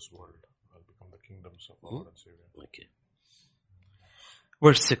 Kingdoms of this world will become the kingdoms of our Lord and Savior. Okay.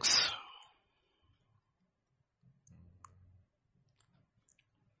 Verse 6.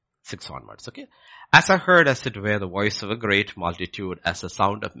 6 onwards, okay? As I heard, as it were, the voice of a great multitude, as the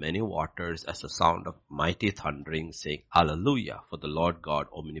sound of many waters, as the sound of mighty thundering, saying, Hallelujah, for the Lord God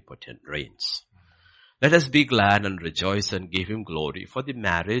omnipotent reigns. Let us be glad and rejoice and give him glory, for the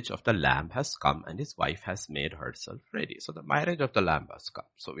marriage of the Lamb has come and his wife has made herself ready. So the marriage of the Lamb has come.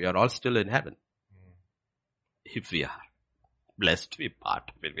 So we are all still in heaven. If we are blessed to be part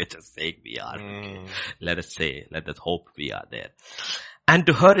of it, we're just saying we are. Okay. Let us hope we are there. And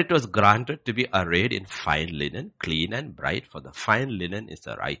to her it was granted to be arrayed in fine linen, clean and bright, for the fine linen is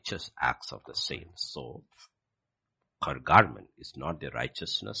the righteous acts of the saints. So her garment is not the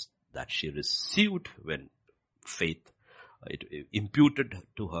righteousness that she received when faith it imputed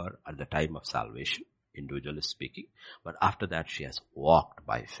to her at the time of salvation, individually speaking. But after that she has walked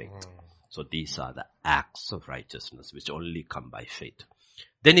by faith. So these are the acts of righteousness which only come by faith.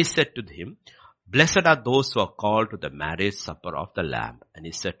 Then he said to him, Blessed are those who are called to the marriage supper of the Lamb. And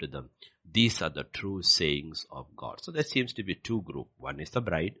he said to them, these are the true sayings of God. So there seems to be two groups. One is the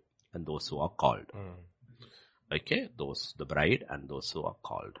bride and those who are called. Okay, the bride and those who are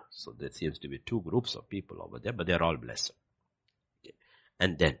called. So there seems to be two groups of people over there, but they're all blessed. Okay.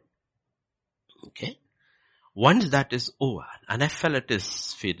 And then, okay, once that is over, and I fell at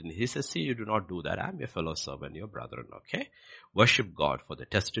his feet, and he says, see, you do not do that. I'm your fellow servant, your brethren, okay? Worship God, for the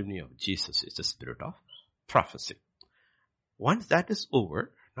testimony of Jesus is the spirit of prophecy. Once that is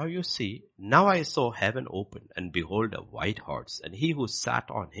over, now you see, now I saw heaven open, and behold a white horse, and he who sat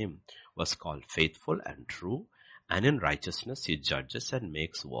on him was called Faithful and True, and in righteousness he judges and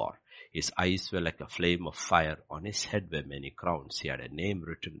makes war. His eyes were like a flame of fire, on his head were many crowns. He had a name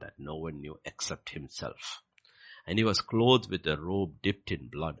written that no one knew except himself. And he was clothed with a robe dipped in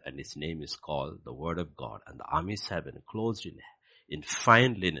blood, and his name is called the Word of God. And the armies heaven, clothed in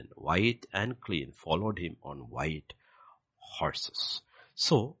fine linen, white and clean, followed him on white horses.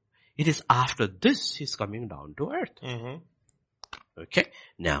 So, it is after this he's coming down to earth. Okay,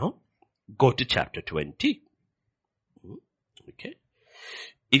 now, go to chapter 20. Okay.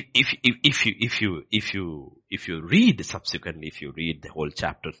 If you read subsequently, if you read the whole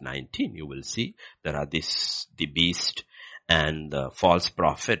chapter 19, you will see there are the beast and the false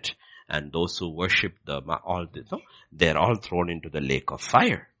prophet and those who worship they're all thrown into the lake of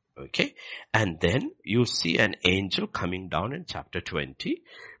fire. Okay. And then you see an angel coming down in chapter 20,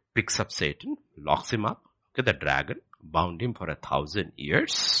 picks up Satan, locks him up, okay, the dragon, bound him for 1,000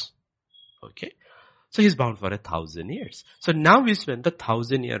 years. Okay. So he's bound for 1,000 years. So now is when the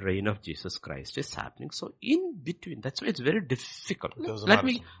 1,000-year reign of Jesus Christ is happening. So in between, that's why it's very difficult. Let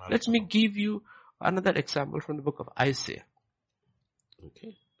me give you another example from the book of Isaiah.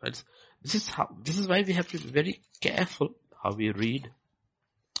 Okay. This is why we have to be very careful how we read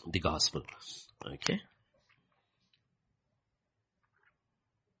the gospel. Okay.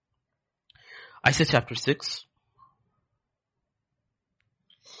 Isaiah chapter 6.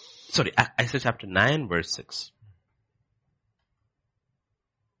 Isaiah chapter 9 verse 6.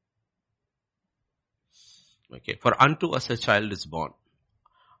 Okay. For unto us a child is born,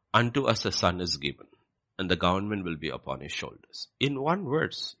 unto us a son is given, and the government will be upon his shoulders. In one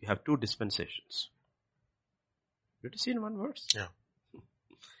verse, you have two dispensations. You have to see in one verse. Yeah.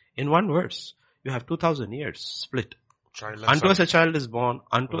 In one verse, you have 2,000 years split. Unto us a child is born,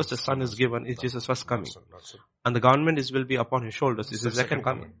 unto us a son is given, is Jesus' first coming. And the government will be upon his shoulders, is his second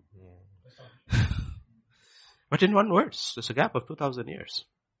coming. But in one verse, there's a gap of 2,000 years.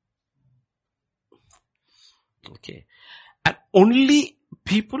 Okay. And only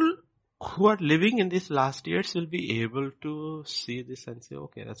people who are living in these last years will be able to see this and say,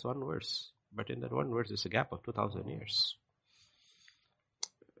 okay, that's one verse. But in that one verse, there's a gap of 2,000 years.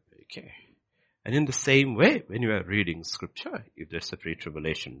 Okay. And in the same way, when you are reading scripture, if there's a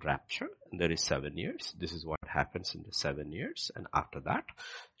pre-tribulation rapture, and there is 7 years, this is what happens in the 7 years. And after that,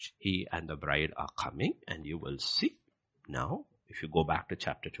 he and the bride are coming, and you will see now, if you go back to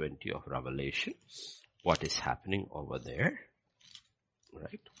chapter 20 of Revelation, what is happening over there.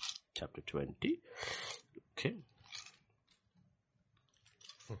 Right? chapter 20. Okay.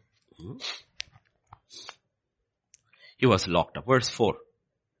 He was locked up. Verse 4.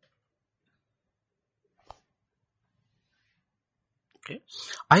 Okay.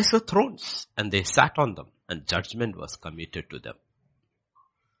 I saw thrones and they sat on them and judgment was committed to them.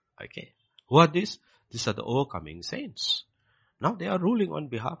 Okay. Who are these? These are the overcoming saints. Now they are ruling on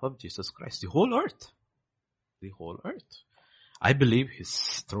behalf of Jesus Christ. The whole earth. The whole earth. I believe his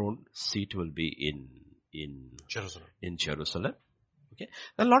throne seat will be in Jerusalem. Okay.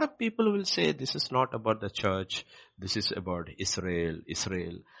 A lot of people will say this is not about the church. This is about Israel.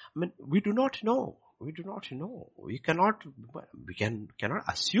 I mean, we do not know. We cannot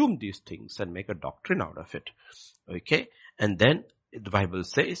assume these things and make a doctrine out of it. Okay. And then the Bible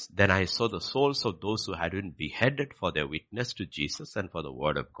says, then I saw the souls of those who had been beheaded for their witness to Jesus and for the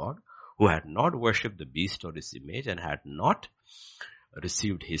word of God, who had not worshipped the beast or his image and had not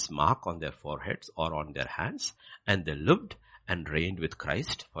received his mark on their foreheads or on their hands, and they lived and reigned with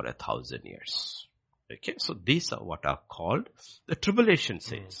Christ for 1,000 years. Okay, so these are what are called the tribulation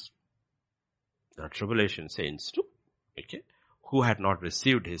saints. The tribulation saints too, okay, who had not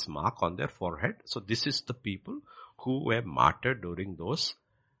received his mark on their forehead. So this is the people who were martyred during those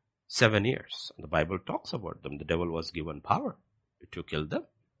 7 years. And the Bible talks about them. The devil was given power to kill them.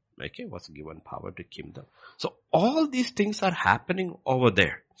 Okay, was given power to kill them. So all these things are happening over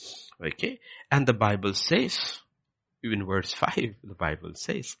there. Okay, and the Bible says, in verse 5, the Bible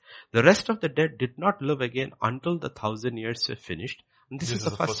says, the rest of the dead did not live again until the 1,000 years were finished. And this is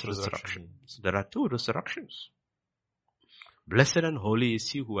the first resurrection. So there are two resurrections. Blessed and holy is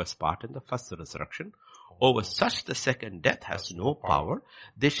he who has part in the first resurrection. Over such the second death has no power.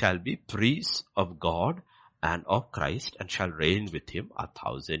 They shall be priests of God and of Christ and shall reign with him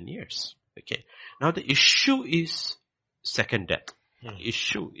 1,000 years. Okay. Now the issue is second death.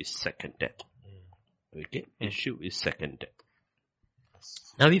 Issue is second death. Okay. Issue is second death.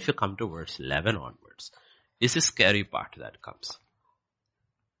 Now if you come to verse 11 onwards, is the scary part that comes.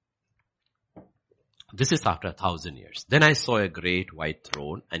 This is after 1,000 years. Then I saw a great white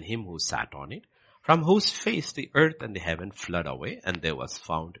throne and him who sat on it, from whose face the earth and the heaven fled away, and there was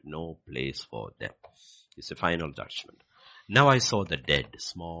found no place for them. It's a final judgment. Now I saw the dead,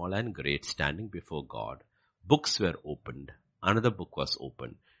 small and great, standing before God. Books were opened. Another book was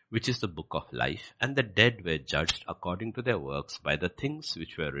opened, which is the book of life, and the dead were judged according to their works by the things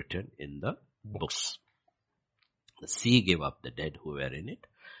which were written in the books. The sea gave up the dead who were in it.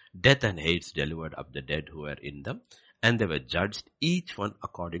 Death and Hades delivered up the dead who were in them, and they were judged, each one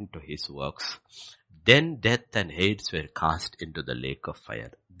according to his works. Then death and Hades were cast into the lake of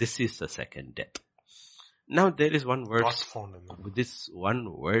fire. This is the second death. Now there is one verse, with this one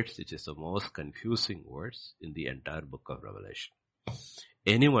verse which is the most confusing verse in the entire book of Revelation.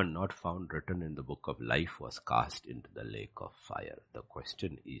 Anyone not found written in the book of life was cast into the lake of fire. The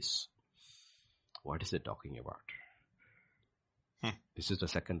question is, what is it talking about? This is the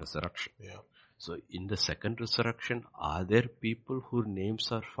second resurrection. Yeah. So in the second resurrection, are there people whose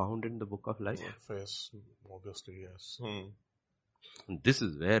names are found in the book of life? Yes, obviously, yes. And this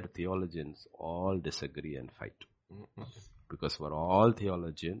is where theologians all disagree and fight. Because for all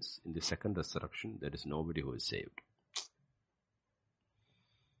theologians, in the second resurrection, there is nobody who is saved.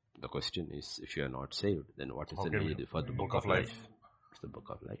 The question is, if you are not saved, then what is the need for the book of life? It's the book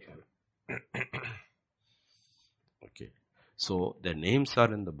of life. Okay. So their names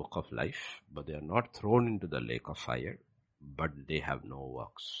are in the book of life, but they are not thrown into the lake of fire, but they have no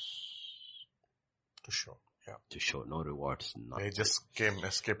works. To show. Yeah. To show no rewards. Nothing. They just came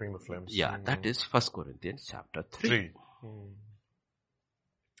escaping the flames. Yeah, that is 1 Corinthians chapter 3.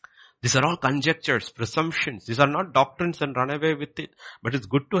 These are all conjectures, presumptions. These are not doctrines and run away with it. But it's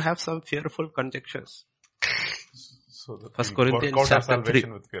good to have some fearful conjectures. So 1 Corinthians chapter 3.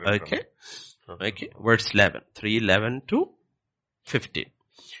 Okay. Verse 11. 3:11 to 15.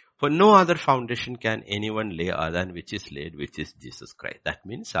 For no other foundation can anyone lay other than which is laid, which is Jesus Christ. That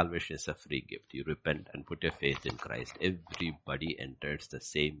means salvation is a free gift. You repent and put your faith in Christ. Everybody enters the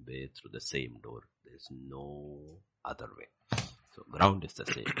same way through the same door. There's no other way. So ground is the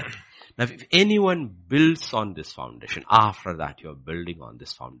same. Now if anyone builds on this foundation, after that you're building on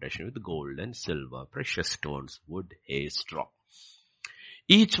this foundation with gold and silver, precious stones, wood, hay, straw.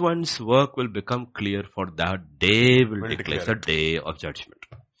 Each one's work will become clear, for that day will declare the day of judgment.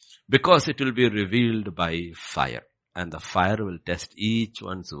 Because it will be revealed by fire, and the fire will test each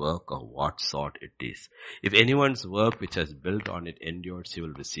one's work of what sort it is. If anyone's work which has built on it endures, he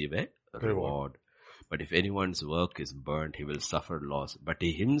will receive a reward. But if anyone's work is burnt, he will suffer loss. But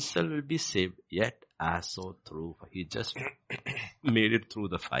he himself will be saved, yet Aso through, he just made it through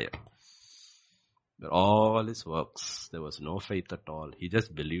the fire. But all his works, there was no faith at all. He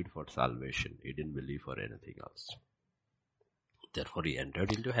just believed for salvation. He didn't believe for anything else. Therefore he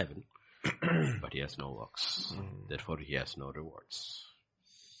entered into heaven, but he has no works. Therefore he has no rewards.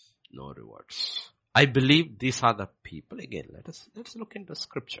 No rewards. I believe these are the people. Again, let's look into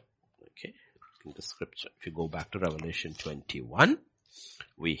scripture. Okay, look into scripture. If you go back to Revelation 21,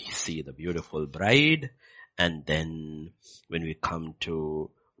 we see the beautiful bride. And then when we come to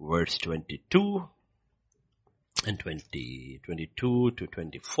verse 22 and 22 to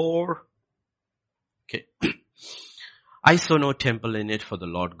 24. Okay. I saw no temple in it, for the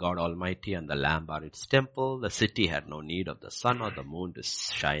Lord God Almighty and the Lamb are its temple. The city had no need of the sun or the moon to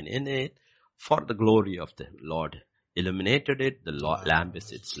shine in it, for the glory of the Lord illuminated it. The Lamb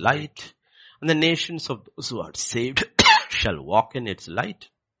is its light, and the nations of those who are saved shall walk in its light,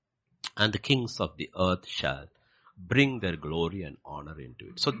 and the kings of the earth shall bring their glory and honor into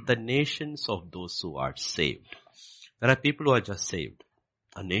it. So the nations of those who are saved. There are people who are just saved.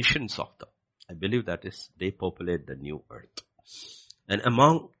 Are nations of them. I believe that is, they populate the new earth. And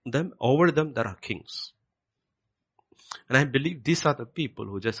among them, over them, there are kings. And I believe these are the people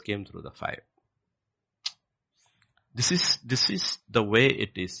who just came through the fire. This is the way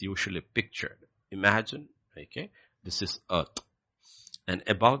it is usually pictured. Imagine, okay, this is earth. And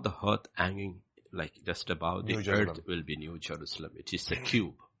above the earth hanging, like just above the earth will be New Jerusalem. It is a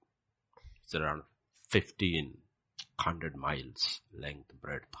cube. It's around 1,500 miles length,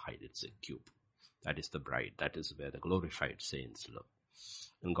 breadth, height. It's a cube. That is the bride. That is where the glorified saints live.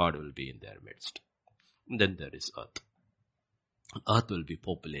 And God will be in their midst. And then there is earth. Earth will be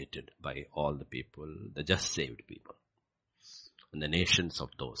populated by all the people, the just saved people. And the nations of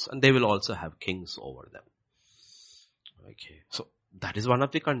those. And they will also have kings over them. Okay. So that is one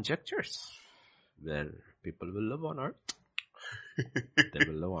of the conjectures. Where people will live on earth. They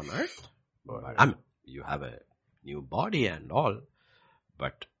will live on earth. But, I mean, you have a new body and all.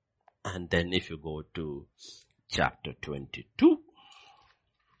 But, and then if you go to chapter 22.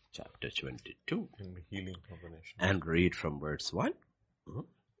 Chapter 22. In the healing of the nation. And read from verse 1.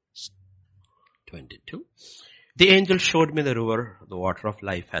 22. The angel showed me the river, the water of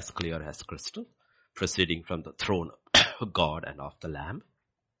life as clear as crystal, proceeding from the throne of God and of the Lamb.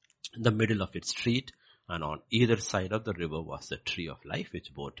 In the middle of its street and on either side of the river was the tree of life,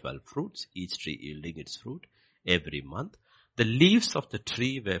 which bore 12 fruits, each tree yielding its fruit every month. The leaves of the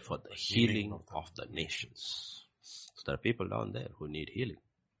tree were for the healing of the nations. So there are people down there who need healing.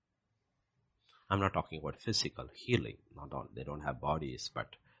 I'm not talking about physical healing. Not all. They don't have bodies,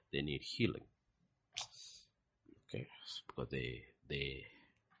 but they need healing. Okay, because they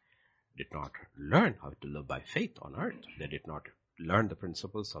did not learn how to live by faith on earth. They did not learn the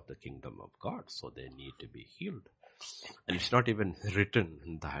principles of the kingdom of God, so they need to be healed. And it's not even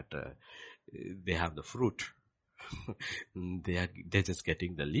written that they have the fruit. They're just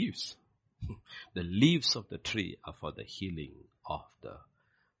getting the leaves. The leaves of the tree are for the healing of the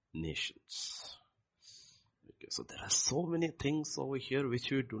nations. Okay, so there are so many things over here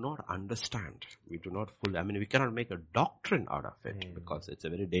which we do not understand. We do not fully, we cannot make a doctrine out of it because it's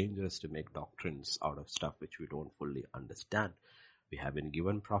very dangerous to make doctrines out of stuff which we don't fully understand. We have been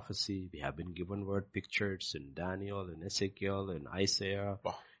given prophecy. We have been given word pictures in Daniel, in Ezekiel, in Isaiah,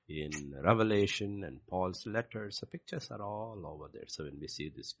 in Revelation, and Paul's letters. The pictures are all over there. So when we see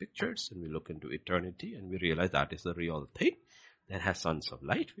these pictures and we look into eternity and we realize that is the real thing that has sons of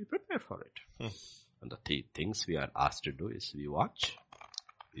light, we prepare for it. And the things we are asked to do is we watch,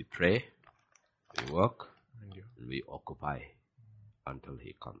 we pray, we work, and we occupy until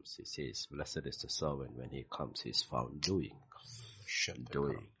he comes. He says, blessed is the servant when he comes, he is found doing.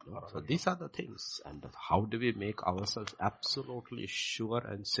 So these are the things. And how do we make ourselves absolutely sure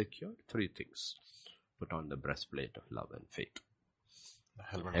and secure? 3 things. Put on the breastplate of love and faith. The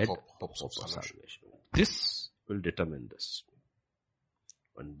helmet Head, of hope of salvation. This will determine this.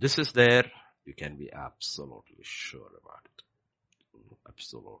 When this is there, you can be absolutely sure about it.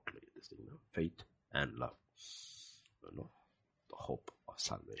 Absolutely. This thing, faith and love. The hope of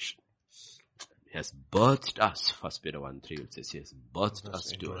salvation. He has birthed us. 1 Peter 1:3 it says he has birthed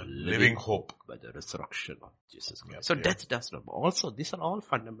us to a living hope by the resurrection of Jesus Christ. So death does not. Also, these are all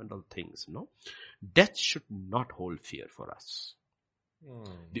fundamental things, Death should not hold fear for us.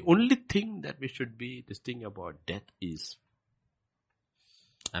 The only thing that we should be this thing about death is,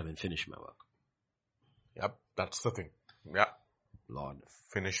 I haven't finished my work. Yep, that's the thing. Yeah. Lord,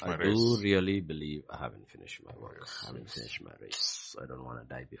 finish my I race. do really believe I haven't finished my work. I haven't finished my race. I don't want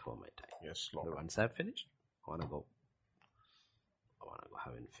to die before my time. Yes, Lord. But once I've finished, I want to go. I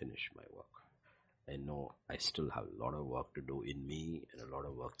haven't finished my work. I know I still have a lot of work to do in me and a lot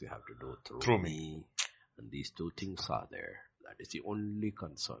of work you have to do Through me. And these two things are there. That is the only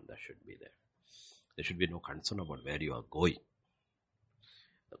concern that should be there. There should be no concern about where you are going.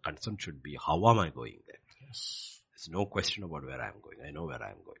 The concern should be, how am I going there? Yes. There's no question about where I'm going. I know where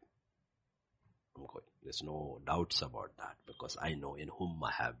I'm going. I'm going. There's no doubts about that because I know in whom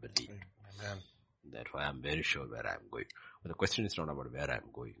I have believed. Amen. Therefore, I'm very sure where I'm going. But the question is not about where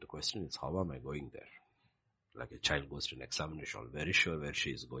I'm going. The question is, how am I going there? Like a child goes to an examination, I'm very sure where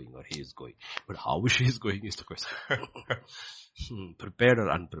she is going or he is going. But how she is going is the question. Prepared or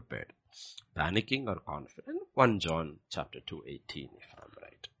unprepared? Panicking or confident? 1 John chapter 2:18, if I'm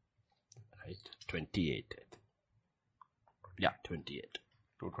right. Right? 28. Yeah, 28.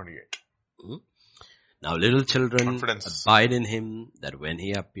 2:28. Now little children, Confidence. abide in him, that when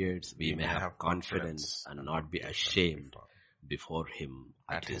he appears, we may have confidence and not be ashamed before him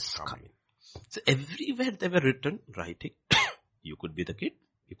at his coming. So everywhere they were writing, you could be the kid,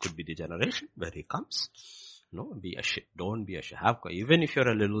 you could be the generation where he comes. No, be ashamed. Don't be ashamed. Even if you're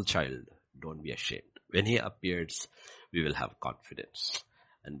a little child, don't be ashamed. When he appears, we will have confidence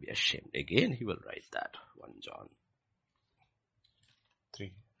and be ashamed. Again, he will write that. 1 John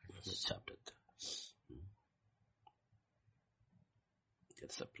 3. chapter 3.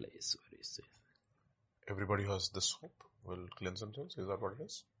 It's a place where he says, Everybody who has this hope will cleanse themselves. Is that what it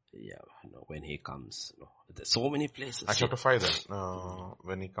is? yeah, no, when he comes, no, there's so many places. Chapter 5 then,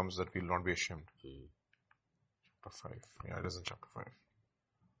 when he comes that we will not be ashamed. Chapter 5. Yeah, it is in chapter 5.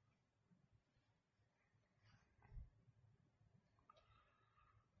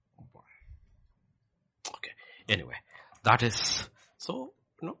 Oh boy. Okay. Anyway, that is, so,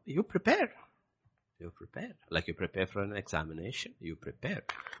 you prepare. You prepare. Like you prepare for an examination, you prepare.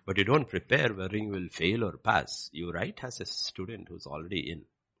 But you don't prepare whether you will fail or pass. You write as a student who's already in.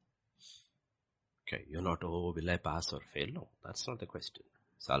 Okay, you're not, will I pass or fail? No, that's not the question.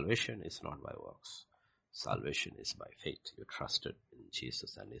 Salvation is not by works. Salvation is by faith. You trusted in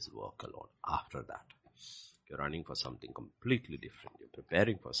Jesus and his work alone. After that, you're running for something completely different. You're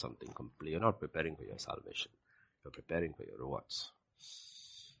preparing for something completely. You're not preparing for your salvation. You're preparing for your rewards.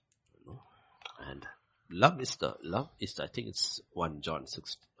 And love is I think it's 1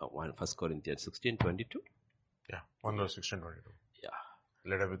 Corinthians 16:22. Yeah, 1 verse 16:22. Yeah.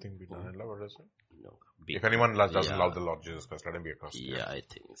 Let everything be done in love, what does it? No. If anyone doesn't love the Lord Jesus Christ, let him be accursed. Yeah, I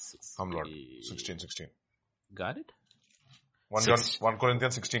think it's Come Lord, 16:16. Got it? 1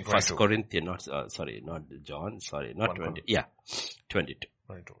 Corinthians 16:22. 1 Corinthians, not John, not 20. Yeah, 22.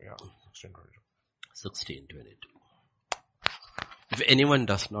 22, yeah, 16:22. 16:22. If anyone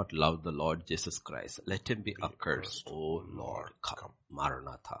does not love the Lord Jesus Christ, let him be accursed. Oh Lord, come.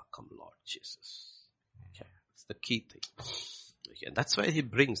 Maranatha, come Lord Jesus. Okay, that's the key thing. Okay, and that's why he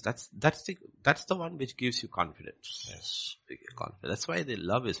brings, that's the one which gives you confidence. Yes. Confidence. That's why the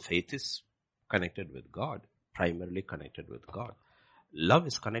love is, faith is connected with God, primarily connected with God. Love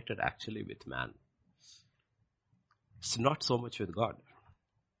is connected actually with man. It's not so much with God.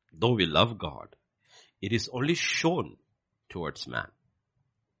 Though we love God, it is only shown towards man.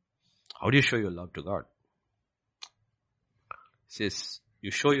 How do you show your love to God? It says,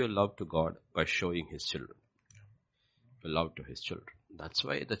 you show your love to God by showing his children. Your love to his children. That's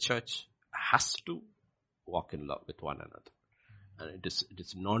why the church has to walk in love with one another. And it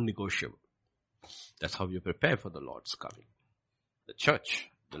is non-negotiable. That's how you prepare for the Lord's coming. The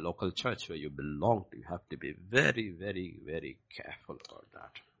church, the local church where you belong to, you have to be very, very, very careful about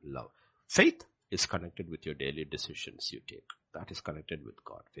that love. Faith is connected with your daily decisions you take. That is connected with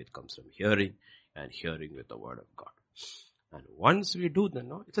God. Faith comes from hearing, and hearing with the word of God. And once we do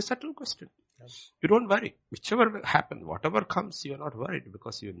that, it's a settled question. Yes. You don't worry. Whichever happens, whatever comes, you're not worried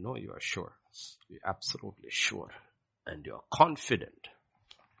because you know you are sure. You're absolutely sure. And you're confident.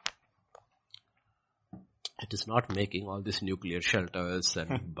 It is not making all these nuclear shelters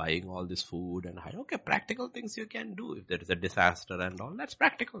and buying all this food and okay, practical things you can do. If there is a disaster and all, that's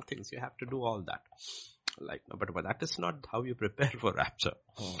practical things. You have to do all that. But that is not how you prepare for rapture.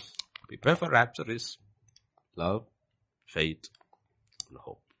 Prepare for rapture is love, faith, and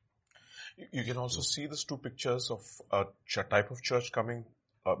hope. You can also see these two pictures of a type of church coming,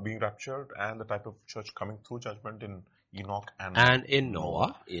 being raptured, and the type of church coming through judgment in Enoch and in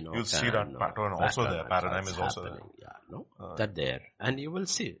Noah. You'll see that pattern also there. Paradigm is also there. Yeah, that there. And you will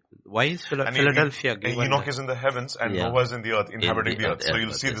see. Why is Philadelphia given? Enoch is in the heavens and Noah is in the earth, inhabiting the earth. So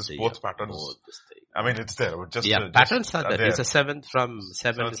you'll see this both patterns. I mean, it's there. Patterns are there. It's a seven is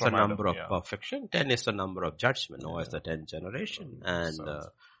the number of perfection. 10 is the number of judgment. Noah is the 10th generation. And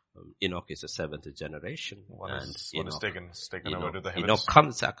Enoch is the seventh generation. One and is Enoch, taken away to the heavens. Enoch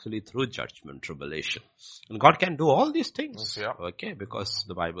comes actually through judgment, tribulation. And God can do all these things. Yeah. Okay, because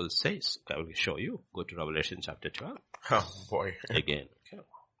the Bible says, I will show you. Go to Revelation chapter 12. Oh boy. Again. Okay.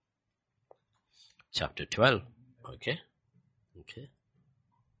 Chapter 12. Okay.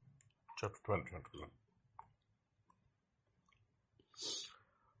 Chapter 12.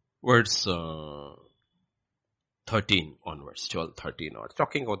 Verse 13 onwards, 12, 13 onwards.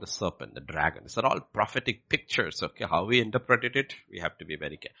 Talking about the serpent, the dragon. These are all prophetic pictures, okay? How we interpreted it, we have to be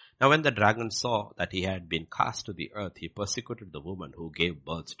very careful. Now when the dragon saw that he had been cast to the earth, he persecuted the woman who gave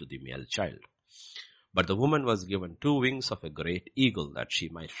birth to the male child. But the woman was given 2 wings of a great eagle that she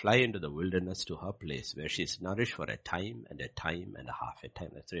might fly into the wilderness to her place where she is nourished for a time and a half,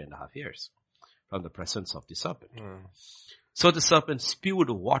 that's 3.5 years from the presence of the serpent. So the serpent spewed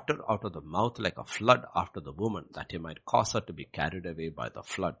water out of the mouth like a flood after the woman, that he might cause her to be carried away by the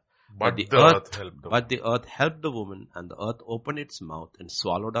flood. But the earth helped the woman, and the earth opened its mouth and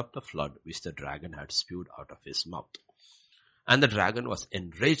swallowed up the flood which the dragon had spewed out of his mouth. And the dragon was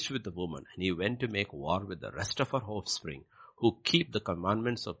enraged with the woman, and he went to make war with the rest of her offspring, who keep the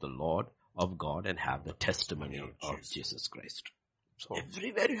commandments of the Lord of God and have the testimony of Jesus Christ. So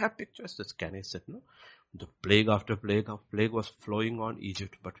everywhere you have pictures. This can I said, no? The plague after plague was flowing on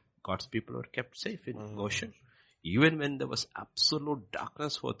Egypt, but God's people were kept safe in Goshen. Even when there was absolute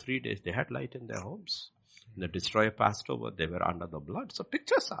darkness for 3 days, they had light in their homes. When the destroyer passed over, they were under the blood. So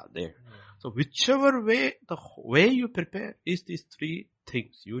pictures are there. So whichever way, the way you prepare is these 3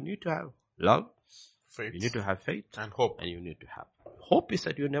 things. You need to have love, faith, you need to have faith, and hope. And you need to have hope. Is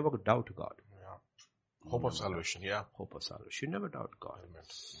that you never doubt God. Hope of salvation, Hope of salvation. You never doubt God. Amen.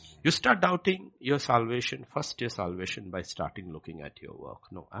 You start doubting your salvation, first your salvation, by starting looking at your work.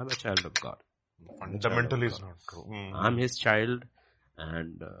 No, I'm a child of God. Fundamentally is not true. I'm his child,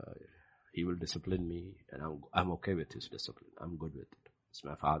 and he will discipline me, and I'm okay with his discipline. I'm good with it. It's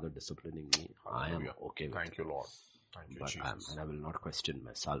my Father disciplining me. I am okay with it. Thank you, Lord. Thank you, Jesus. And I will not question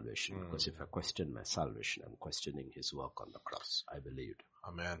my salvation, because if I question my salvation, I'm questioning his work on the cross. I believed.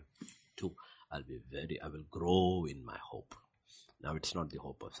 Amen. 2, I will grow in my hope. Now it's not the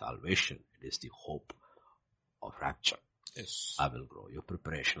hope of salvation, it is the hope of rapture. Yes. I will grow. Your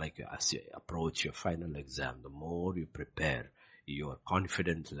preparation, as you approach your final exam, the more you prepare, your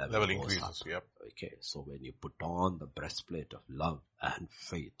confidence level increases. Yep. Okay, so when you put on the breastplate of love and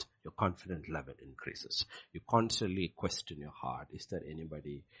faith, your confidence level increases. You constantly question your heart. Is there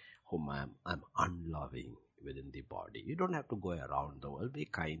anybody whom I'm unloving within the body? You don't have to go around the world. Be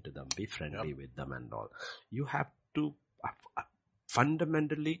kind to them. Be friendly with them and all. You have to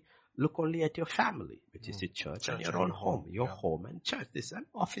fundamentally look only at your family, which is the church and your own home. Your home and church. This is an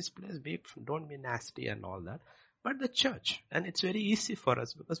office place. Don't be nasty and all that. But the church, and it's very easy for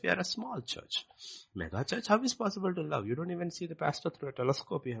us because we are a small church. Mega church, how is possible to love? You don't even see the pastor through a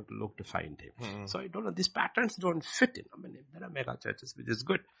telescope. You have to look to find him. So I don't know. These patterns don't fit in. I mean, if there are mega churches, which is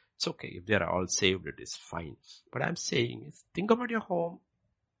good. It's okay. If they are all saved, it is fine. But I'm saying is, think about your home.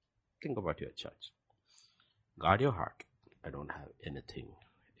 Think about your church. Guard your heart. I don't have anything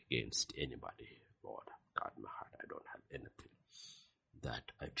against anybody. Lord, guard my heart. I don't have anything that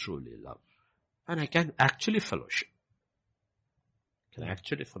I truly love. And I can actually fellowship. Can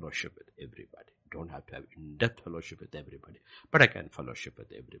actually fellowship with everybody. Don't have to have in-depth fellowship with everybody. But I can fellowship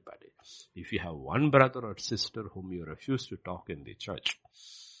with everybody. If you have one brother or sister whom you refuse to talk in the church,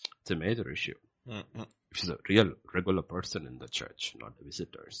 it's a major issue. If she's a real, regular person in the church, not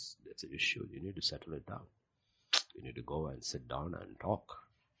visitors, that's an issue. You need to settle it down. You need to go and sit down and talk.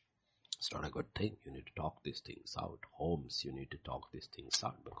 It's not a good thing. You need to talk these things out. Homes, you need to talk these things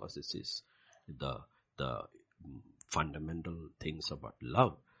out, because this is the fundamental things about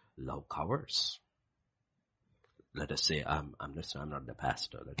love. Love covers. Let us say I'm not the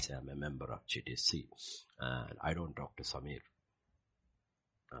pastor. Let's say I'm a member of GTC, and I don't talk to Samir.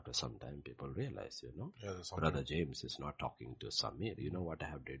 After some time, people realize, Brother James is not talking to Samir. You know what I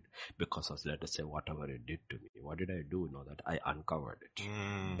have did? Because of, let us say, whatever he did to me. What did I do? That I uncovered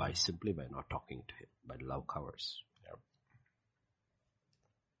it by not talking to him. But love covers. Yep.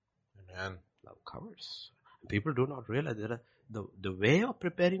 Amen. Love covers. People do not realize that the way of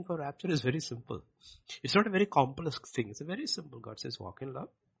preparing for rapture is very simple. It's not a very complex thing. It's a very simple. God says, walk in love.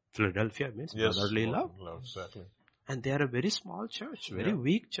 Philadelphia means brotherly love. Exactly. And they are a very small church, very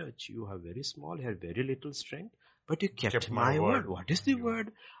weak church. You have very small, you have very little strength, but you kept my word. What is the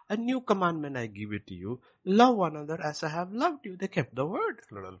word? A new commandment I give it to you. Love one another as I have loved you. They kept the word.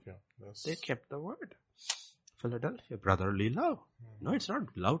 Philadelphia. Yes. They kept the word. Philadelphia, brotherly love. No, it's not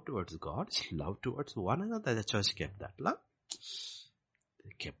love towards God. It's love towards one another. The church kept that love.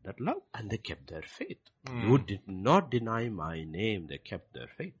 They kept that love and they kept their faith. You did not deny my name. They kept their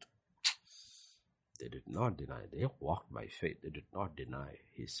faith. They did not deny. They walked by faith. They did not deny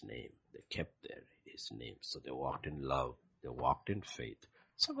his name. They kept his name. So they walked in love. They walked in faith.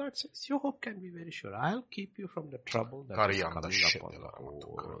 So God says, your hope can be very sure. I'll keep you from the trouble that is coming upon the whole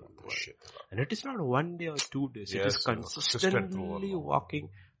world. And it is not 1 day or 2 days. It is consistently walking.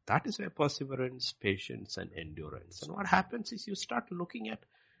 That is where perseverance, patience, and endurance. And what happens is you start looking at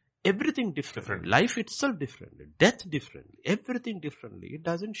everything differently. Life itself differently. Death differently. Everything differently. It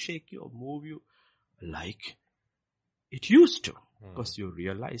doesn't shake you or move you like it used to. Because you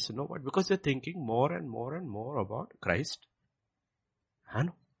realize, you know what? Because you're thinking more and more and more about Christ and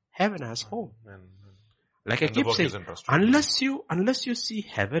heaven as home. Like I keep saying, unless you see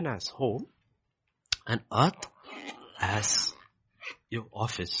heaven as home and earth as your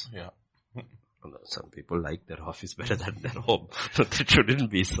office. Yeah. Some people like their office better than their home. So it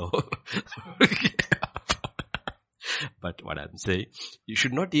shouldn't be so. But what I'm saying, you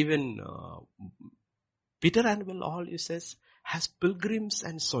should not even, Peter and Will all, he says, has pilgrims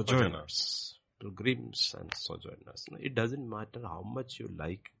and sojourners. Pilgrims and sojourners. No, it doesn't matter how much you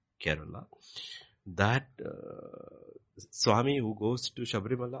like Kerala. That Swami who goes to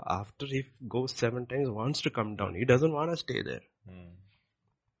Shabrimala after he goes 7 times wants to come down. He doesn't want to stay there.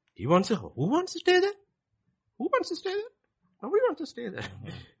 He wants to, who wants to stay there? Who wants to stay there? Nobody wants to stay there.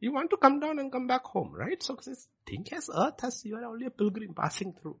 You want to come down and come back home, right? So think as earth as you are only a pilgrim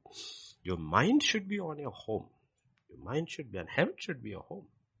passing through. Your mind should be on your home. Your mind should be, and heaven should be your home.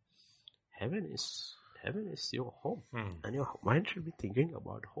 Heaven is your home. And your mind should be thinking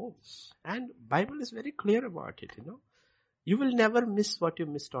about home. And Bible is very clear about it, you know. You will never miss what you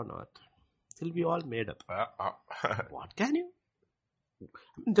missed on earth. It will be all made up. What can you?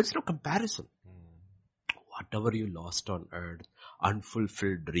 I mean, there's no comparison. Whatever you lost on earth,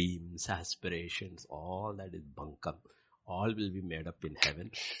 unfulfilled dreams, aspirations, all that is bunkum. All will be made up in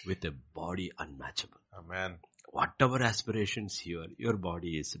heaven with a body unmatchable. Amen. Whatever aspirations here, your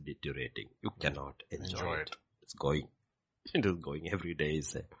body is deteriorating. You cannot enjoy it. It's going. It is going every day.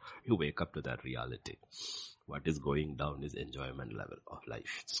 You wake up to that reality. What is going down is enjoyment level of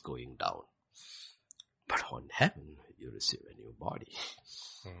life. It's going down. But on heaven, you receive a new body.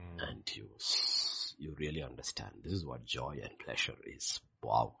 And you really understand. This is what joy and pleasure is.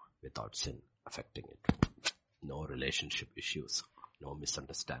 Wow. Without sin affecting it. No relationship issues. No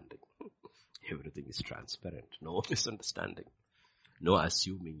misunderstanding. Everything is transparent. No misunderstanding. No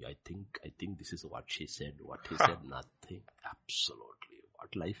assuming. I think this is what she said. What he said. Nothing. Absolutely.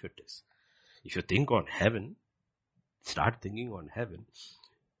 What life it is. If you think on heaven, start thinking on heaven,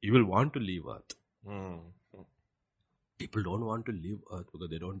 you will want to leave earth. People don't want to leave earth because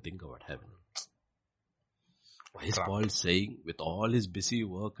they don't think about heaven. Why is Paul saying with all his busy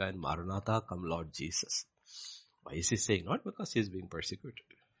work and Maranatha come Lord Jesus? Why is he saying? Not because he's being persecuted.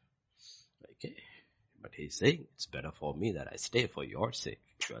 Okay. But he's saying it's better for me that I stay for your sake.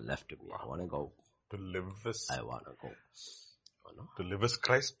 If you are left to me, I want to go. To live is... I want to go. To live is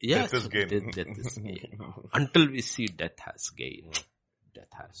Christ. Yes. Death is gain. Death is gain. Until we see death has gain. Death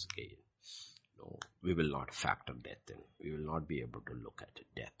has gain. No, we will not factor death in. We will not be able to look at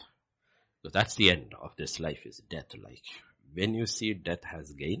death. So that's the end of this life is death. Like when you see death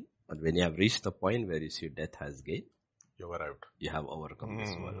has gain, and when you have reached the point where you see death has gain, you arrived. You have overcome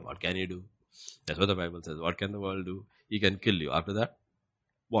this world. What can you do? That's what the Bible says. What can the world do? He can kill you. After that,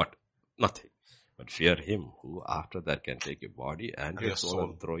 what? Nothing. But fear him who after that can take your body and your soul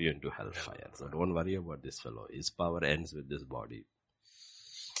and throw you into hellfire. So don't worry about this fellow. His power ends with this body.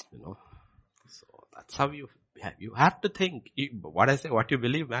 You know. So that's how you have to think. What I say, what you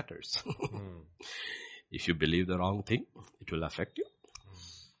believe matters. If you believe the wrong thing, it will affect you.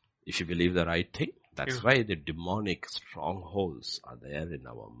 If you believe the right thing, that's why the demonic strongholds are there in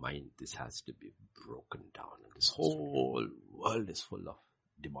our mind. This has to be broken down. And this whole world is full of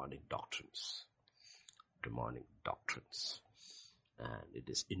demonic doctrines. Demonic doctrines. And it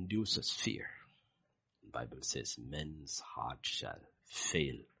induces fear. The Bible says men's heart shall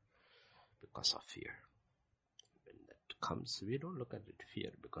fail because of fear. When that comes, we don't look at it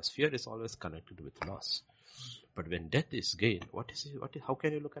fear, because fear is always connected with loss. But when death is gain, how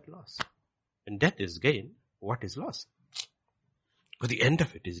can you look at loss? When death is gain, what is loss? But the end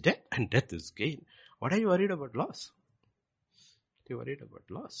of it is death, and death is gain. What are you worried about loss? You're worried about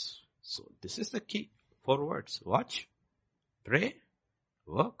loss. So this is the key. 4 words. Watch, pray,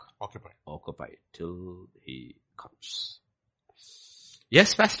 work, occupy till he comes.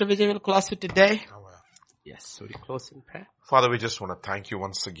 Yes, Pastor Vijay will close it today. Yes, so we close in prayer. Father, we just want to thank you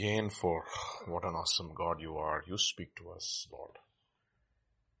once again for what an awesome God you are. You speak to us, Lord.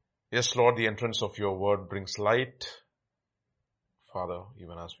 Yes, Lord, the entrance of your word brings light. Father,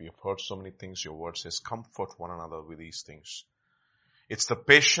 even as we have heard so many things, your word says, comfort one another with these things. It's the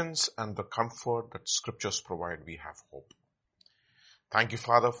patience and the comfort that scriptures provide. We have hope. Thank you,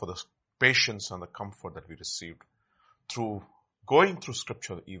 Father, for the patience and the comfort that we received through going through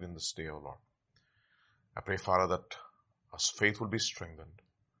scripture even this day, O Lord. I pray, Father, that our faith will be strengthened.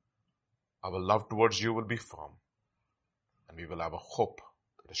 Our love towards you will be firm. And we will have a hope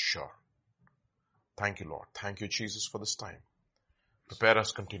that is sure. Thank you, Lord. Thank you, Jesus, for this time. Prepare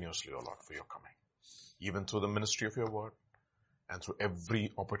us continuously, O Lord, for your coming. Even through the ministry of your word and through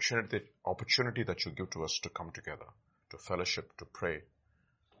every opportunity that you give to us to come together, to fellowship, to pray.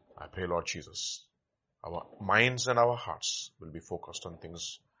 I pray, Lord Jesus, our minds and our hearts will be focused on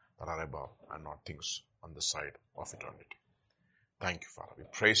things that are above and not things on the side of eternity. Thank you, Father. We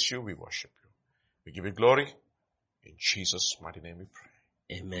praise you. We worship you. We give you glory. In Jesus' mighty name we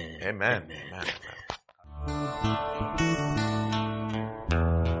pray. Amen. Amen. Amen. Amen.